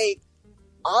was like,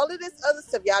 all of this other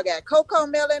stuff, y'all got Coco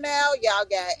Melon out, y'all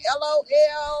got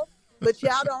LOL, but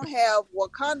y'all don't have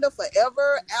Wakanda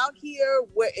Forever out here,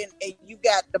 where and you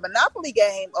got the Monopoly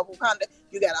game of Wakanda.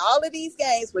 You got all of these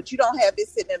games, but you don't have it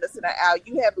sitting in the center out.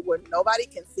 You have it where nobody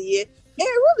can see it, and it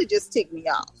really just ticked me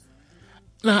off.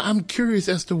 Now, I'm curious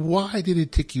as to why did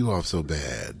it tick you off so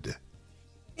bad?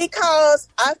 Because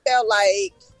I felt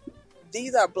like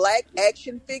these are black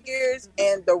action figures,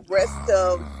 and the rest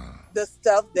of the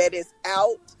stuff that is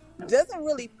out doesn't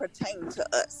really pertain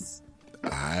to us.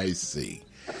 I see.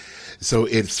 So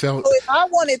it felt... So if I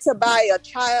wanted to buy a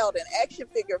child an action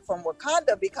figure from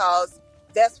Wakanda because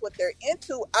that's what they're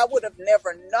into, I would have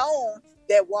never known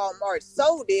that Walmart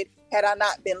sold it had I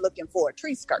not been looking for a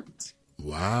tree skirt.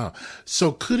 Wow.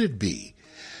 So could it be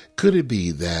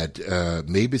that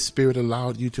maybe Spirit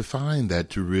allowed you to find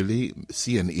that, to really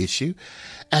see an issue?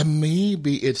 And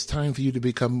maybe it's time for you to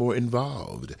become more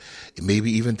involved.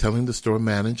 Maybe even telling the store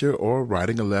manager or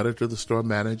writing a letter to the store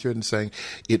manager and saying,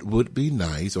 it would be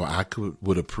nice, or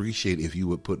would appreciate if you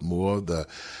would put more of the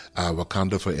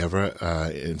Wakanda Forever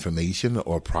information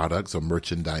or products or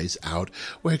merchandise out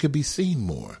where it could be seen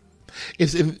more.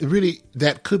 It's really,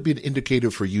 that could be an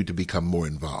indicator for you to become more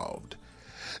involved.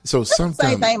 So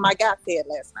sometimes, same thing my guy said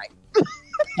last night.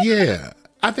 Yeah,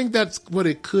 I think that's what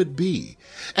it could be.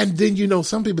 And then,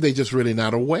 some people, they just really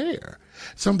not aware.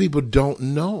 Some people don't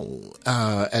know.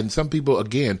 And some people,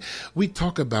 again, we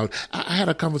talk about, I had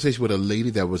a conversation with a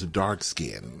lady that was dark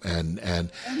skinned,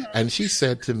 and she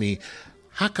said to me,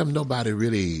 how come nobody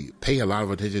really pay a lot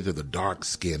of attention to the dark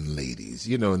skinned ladies?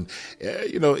 Even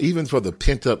for the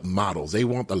pent up models, they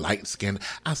want the light skin.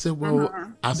 I said,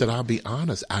 I'll be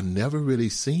honest. I never really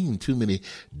seen too many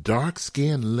dark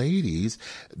skinned ladies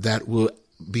that will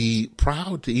be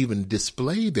proud to even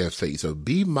display their face or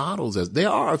be models. As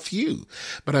there are a few,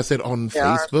 but I said on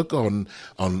Facebook, on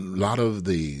a lot of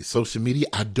the social media,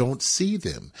 I don't see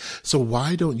them. So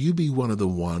why don't you be one of the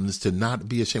ones to not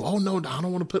be ashamed? Oh no, I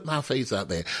don't want to put my face out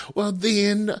there. Well,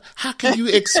 then how can you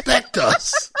expect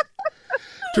us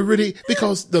to really,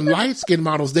 because the light skinned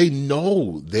models, they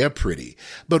know they're pretty,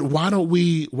 but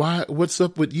what's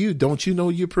up with you? Don't you know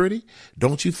you're pretty?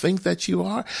 Don't you think that you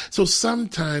are? So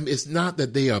sometimes it's not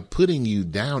that they are putting you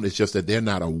down. It's just that they're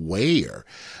not aware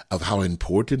of how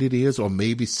important it is, or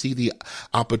maybe see the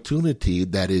opportunity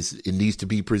that it needs to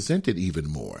be presented even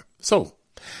more. So,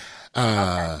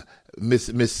 Miss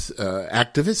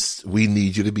Activist, we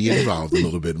need you to be involved a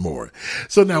little bit more.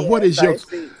 So now, what is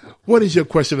your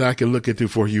question that I can look into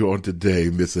for you on today,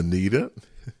 Miss Anita? I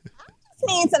just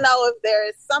need to know if there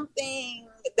is something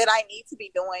that I need to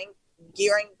be doing,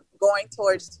 going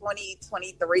towards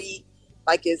 2023.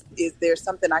 Like, is there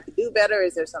something I could do better?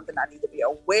 Is there something I need to be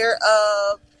aware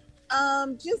of?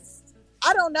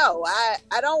 I don't know.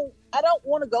 I don't I don't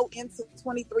want to go into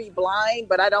 23 blind,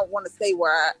 but I don't want to say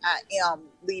where I am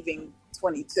leaving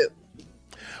 22.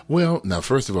 Well, now,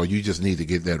 first of all, you just need to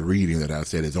get that reading that I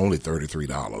said is only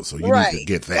 $33. So you Right. need to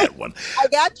get that one. I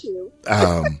got you.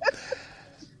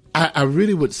 I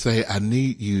really would say I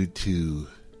need you to,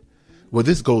 well,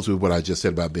 this goes with what I just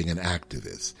said about being an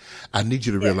activist. I need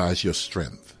you to realize your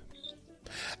strength.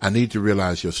 I need to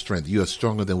realize your strength. You are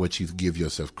stronger than what you give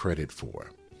yourself credit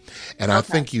for. And I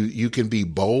think you can be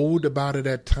bold about it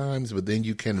at times, but then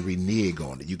you can renege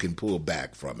on it. You can pull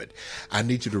back from it. I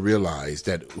need you to realize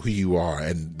that who you are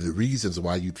and the reasons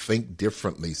why you think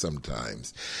differently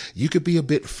sometimes. You could be a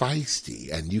bit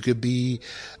feisty and you could be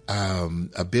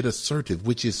a bit assertive,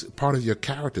 which is part of your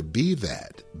character. Be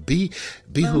that. Be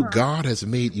who God has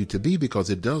made you to be, because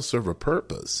it does serve a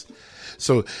purpose.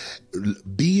 So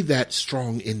be that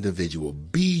strong individual.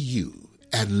 Be you.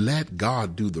 And let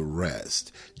God do the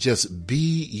rest. Just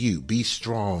be you, be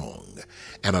strong,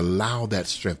 and allow that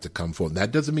strength to come forth.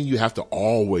 That doesn't mean you have to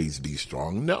always be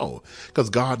strong. No, because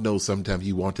God knows sometimes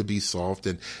you want to be soft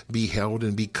and be held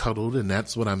and be cuddled, and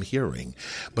that's what I'm hearing.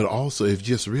 But also, if you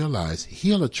just realize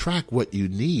He'll attract what you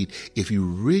need if you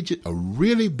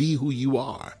really be who you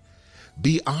are.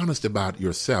 Be honest about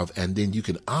yourself, and then you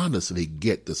can honestly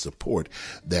get the support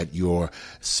that your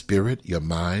spirit, your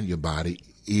mind, your body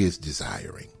is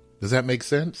desiring. Does that make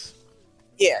sense?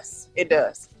 Yes, it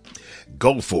does.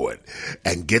 Go for it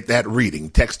and get that reading.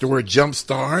 Text the word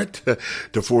jumpstart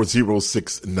to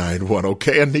 40691.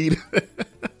 Okay, Anita?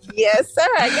 Yes, sir.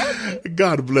 I got you.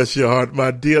 God bless your heart,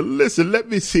 my dear. Listen, let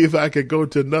me see if I can go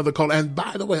to another call. And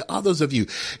by the way, others of you,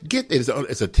 get it.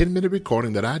 It's a 10-minute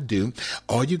recording that I do.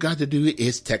 All you got to do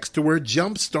is text the word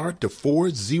jumpstart to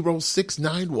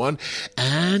 40691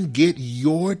 and get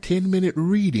your 10-minute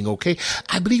reading, okay?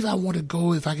 I believe I want to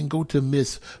go, if I can go to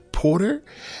Miss Porter.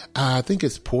 I think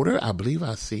it's Porter. I believe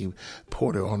I see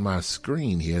Porter on my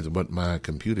screen here is what my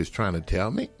computer's trying to tell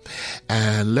me.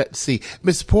 And let's see.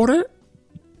 Miss Porter?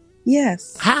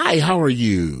 Yes. Hi, how are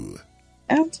you?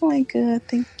 I'm doing good.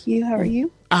 Thank you. How are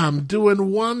you? I'm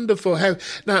doing wonderful.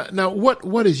 Now,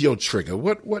 what is your trigger?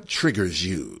 What triggers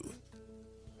you?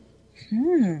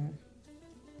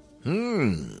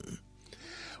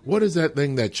 What is that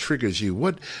thing that triggers you?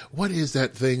 What is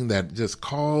that thing that just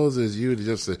causes you to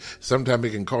just, sometimes it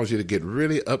can cause you to get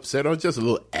really upset or just a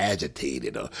little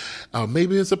agitated, or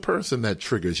maybe it's a person that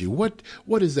triggers you. What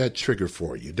is that trigger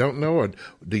for you? Don't know, or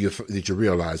did you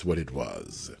realize what it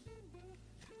was?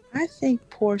 I think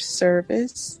poor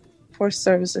service,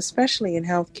 especially in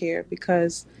healthcare,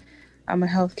 because I'm a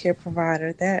healthcare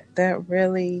provider. That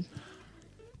really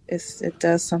it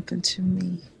does something to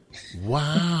me.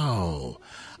 Wow.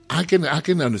 I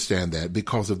can understand that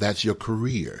because that's your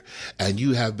career, and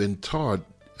you have been taught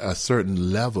a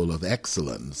certain level of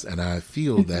excellence, and I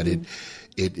feel that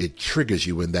it triggers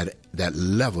you when that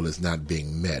level is not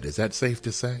being met. Is that safe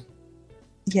to say?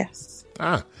 Yes.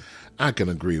 I can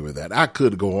agree with that. I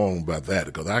could go on about that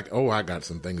because I got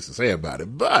some things to say about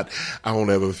it, but I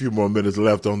only have a few more minutes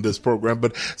left on this program.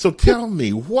 But so tell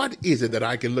me, what is it that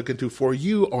I can look into for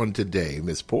you on today,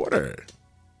 Miss Porter?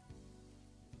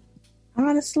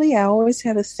 Honestly, I always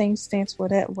have the same stance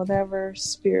with that. Whatever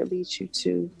spirit leads you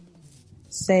to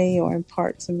say or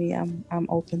impart to me, I'm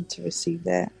open to receive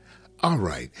that. All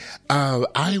right.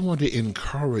 I want to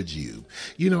encourage you.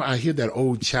 You know, I hear that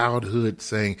old childhood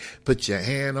saying, put your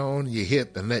hand on your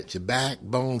hip and let your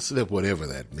backbone slip, whatever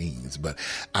that means. But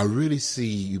I really see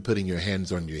you putting your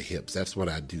hands on your hips. That's what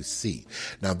I do see.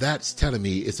 Now, that's telling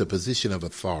me it's a position of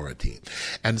authority.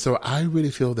 And so I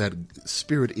really feel that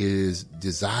Spirit is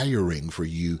desiring for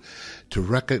you to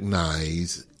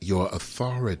recognize your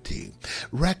authority.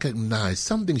 Recognize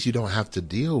some things you don't have to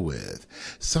deal with,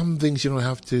 some things you don't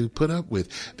have to put up with,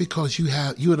 because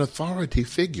you're an authority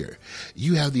figure.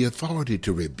 You have the authority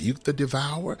to rebuke the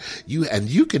devourer.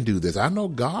 You can do this. I know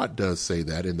God does say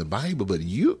that in the Bible, but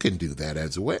you can do that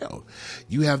as well.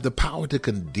 You have the power to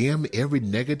condemn every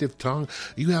negative tongue.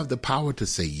 You have the power to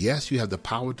say yes. You have the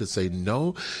power to say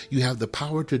no. You have the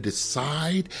power to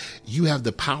decide. You have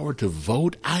the power to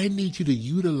vote. I need you to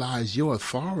utilize your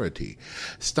authority.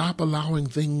 Stop allowing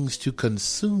things to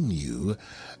consume you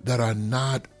that are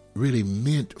not really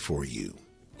meant for you.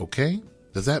 Okay?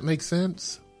 Does that make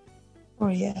sense? Oh,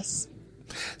 yes.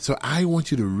 So I want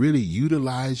you to really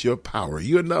utilize your power.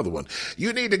 You're another one.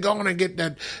 You need to go on and get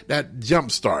that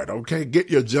jump start, okay? Get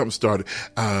your jump start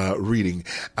reading.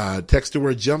 Text the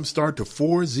word jump start to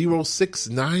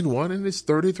 40691, and it's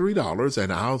 $33,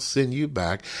 and I'll send you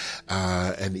back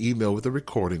an email with a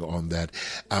recording on that.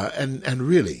 And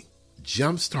really,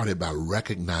 jump start it by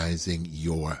recognizing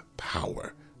your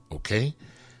power, okay?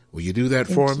 Will you do that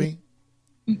for me?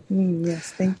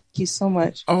 Yes, thank you so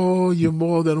much. Oh, you're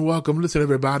more than welcome. Listen,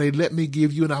 everybody, let me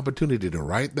give you an opportunity to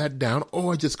write that down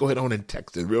or just go ahead on and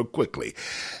text it real quickly.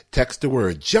 Text the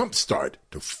word Jumpstart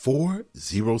to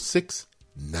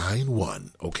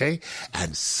 40691, okay?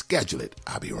 And schedule it.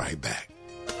 I'll be right back.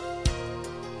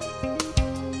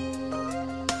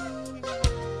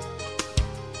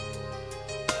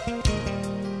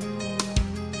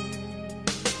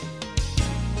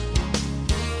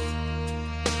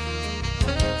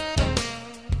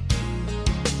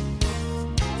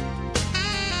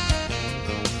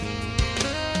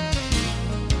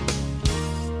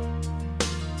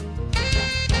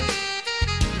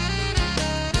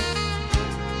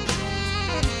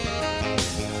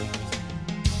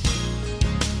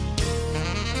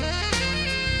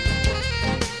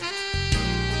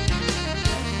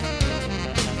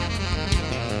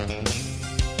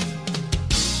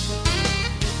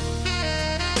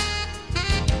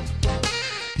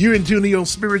 You're in tune to your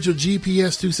spiritual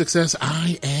GPS to success.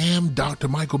 I am Dr.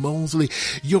 Michael Mosley,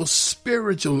 your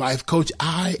spiritual life coach.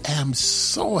 I am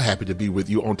so happy to be with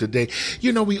you on today.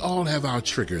 You know, we all have our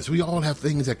triggers. We all have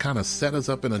things that kind of set us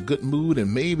up in a good mood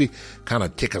and maybe kind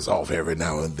of tick us off every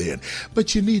now and then.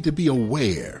 But you need to be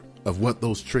aware of what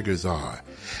those triggers are.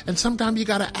 And sometimes you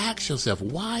got to ask yourself,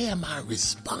 why am I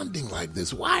responding like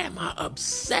this? Why am I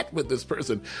upset with this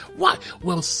person? Why?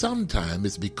 Well, sometimes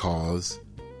it's because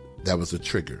that was a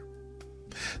trigger.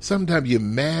 Sometimes you're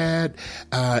mad,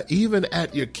 even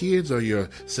at your kids or your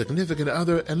significant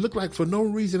other, and look like for no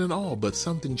reason at all, but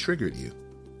something triggered you.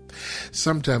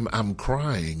 Sometimes I'm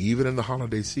crying, even in the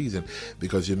holiday season,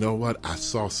 because you know what? I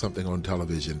saw something on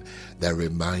television that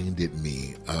reminded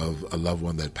me of a loved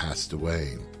one that passed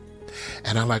away.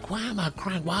 And I'm like, why am I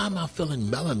crying? Why am I feeling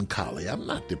melancholy? I'm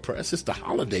not depressed. It's the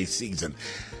holiday season.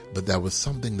 But that was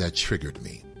something that triggered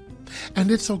me.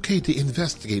 And it's okay to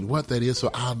investigate what that is so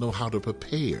I'll know how to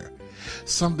prepare.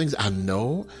 Some things I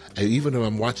know, even though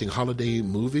I'm watching holiday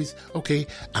movies, okay,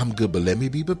 I'm good, but let me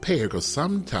be prepared because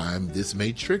sometimes this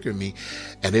may trigger me.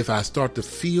 And if I start to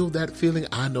feel that feeling,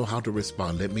 I know how to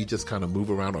respond. Let me just kind of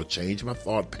move around or change my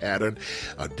thought pattern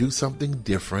or do something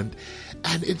different.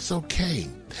 And it's okay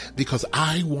because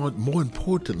I want, more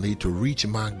importantly, to reach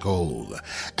my goal.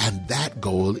 And that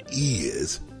goal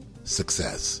is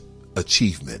success,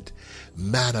 achievement,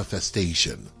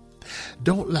 manifestation.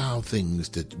 Don't allow things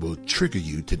that will trigger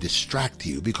you to distract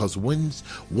you, because once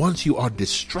you are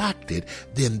distracted,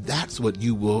 then that's what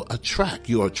you will attract.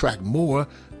 You'll attract more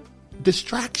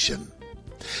distraction.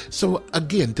 So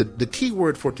again, the key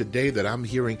word for today that I'm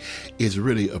hearing is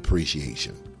really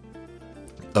appreciation.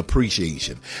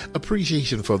 Appreciation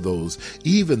for those,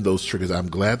 even those triggers. I'm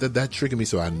glad that triggered me,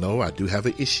 so I know I do have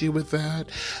an issue with that.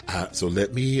 So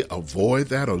let me avoid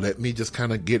that, or let me just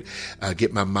kind of get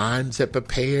my mindset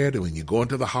prepared. And when you go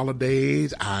into the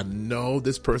holidays, I know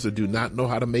this person do not know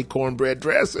how to make cornbread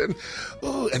dressing,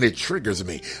 and it triggers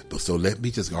me. So let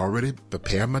me just already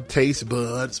prepare my taste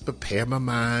buds, prepare my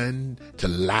mind to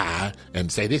lie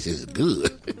and say this is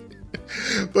good.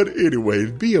 But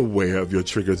anyway, be aware of your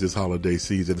triggers this holiday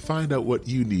season. Find out what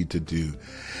you need to do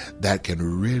that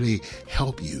can really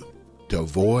help you to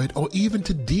avoid or even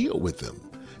to deal with them,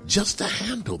 just to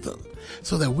handle them,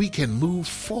 so that we can move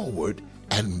forward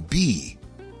and be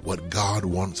what God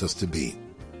wants us to be.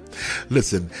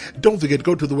 Listen, don't forget,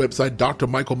 go to the website,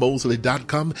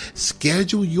 drmichaelmosley.com.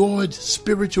 Schedule your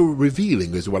spiritual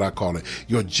revealing, is what I call it,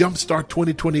 your Jumpstart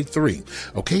 2023.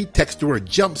 Okay, text the word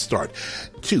Jumpstart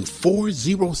to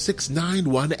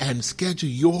 40691 and schedule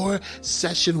your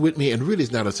session with me. And really,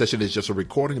 it's not a session, it's just a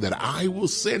recording that I will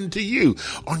send to you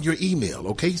on your email.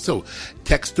 Okay, so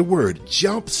text the word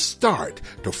Jumpstart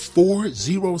to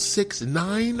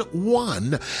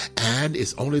 40691, and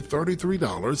it's only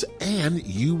 $33, and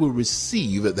you will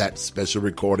receive that special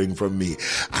recording from me.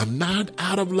 I'm not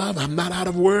out of love, I'm not out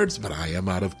of words, but I am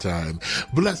out of time.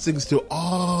 Blessings to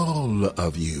all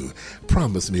of you.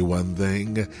 Promise me one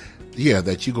thing. Yeah,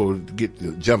 that you go get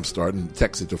the Jumpstart and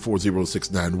text it to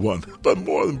 40691. But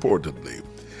more importantly,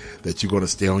 that you're going to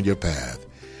stay on your path,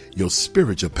 your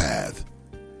spiritual path,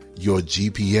 your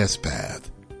GPS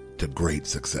path to great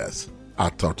success.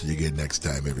 I'll talk to you again next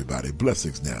time, everybody.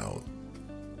 Blessings now.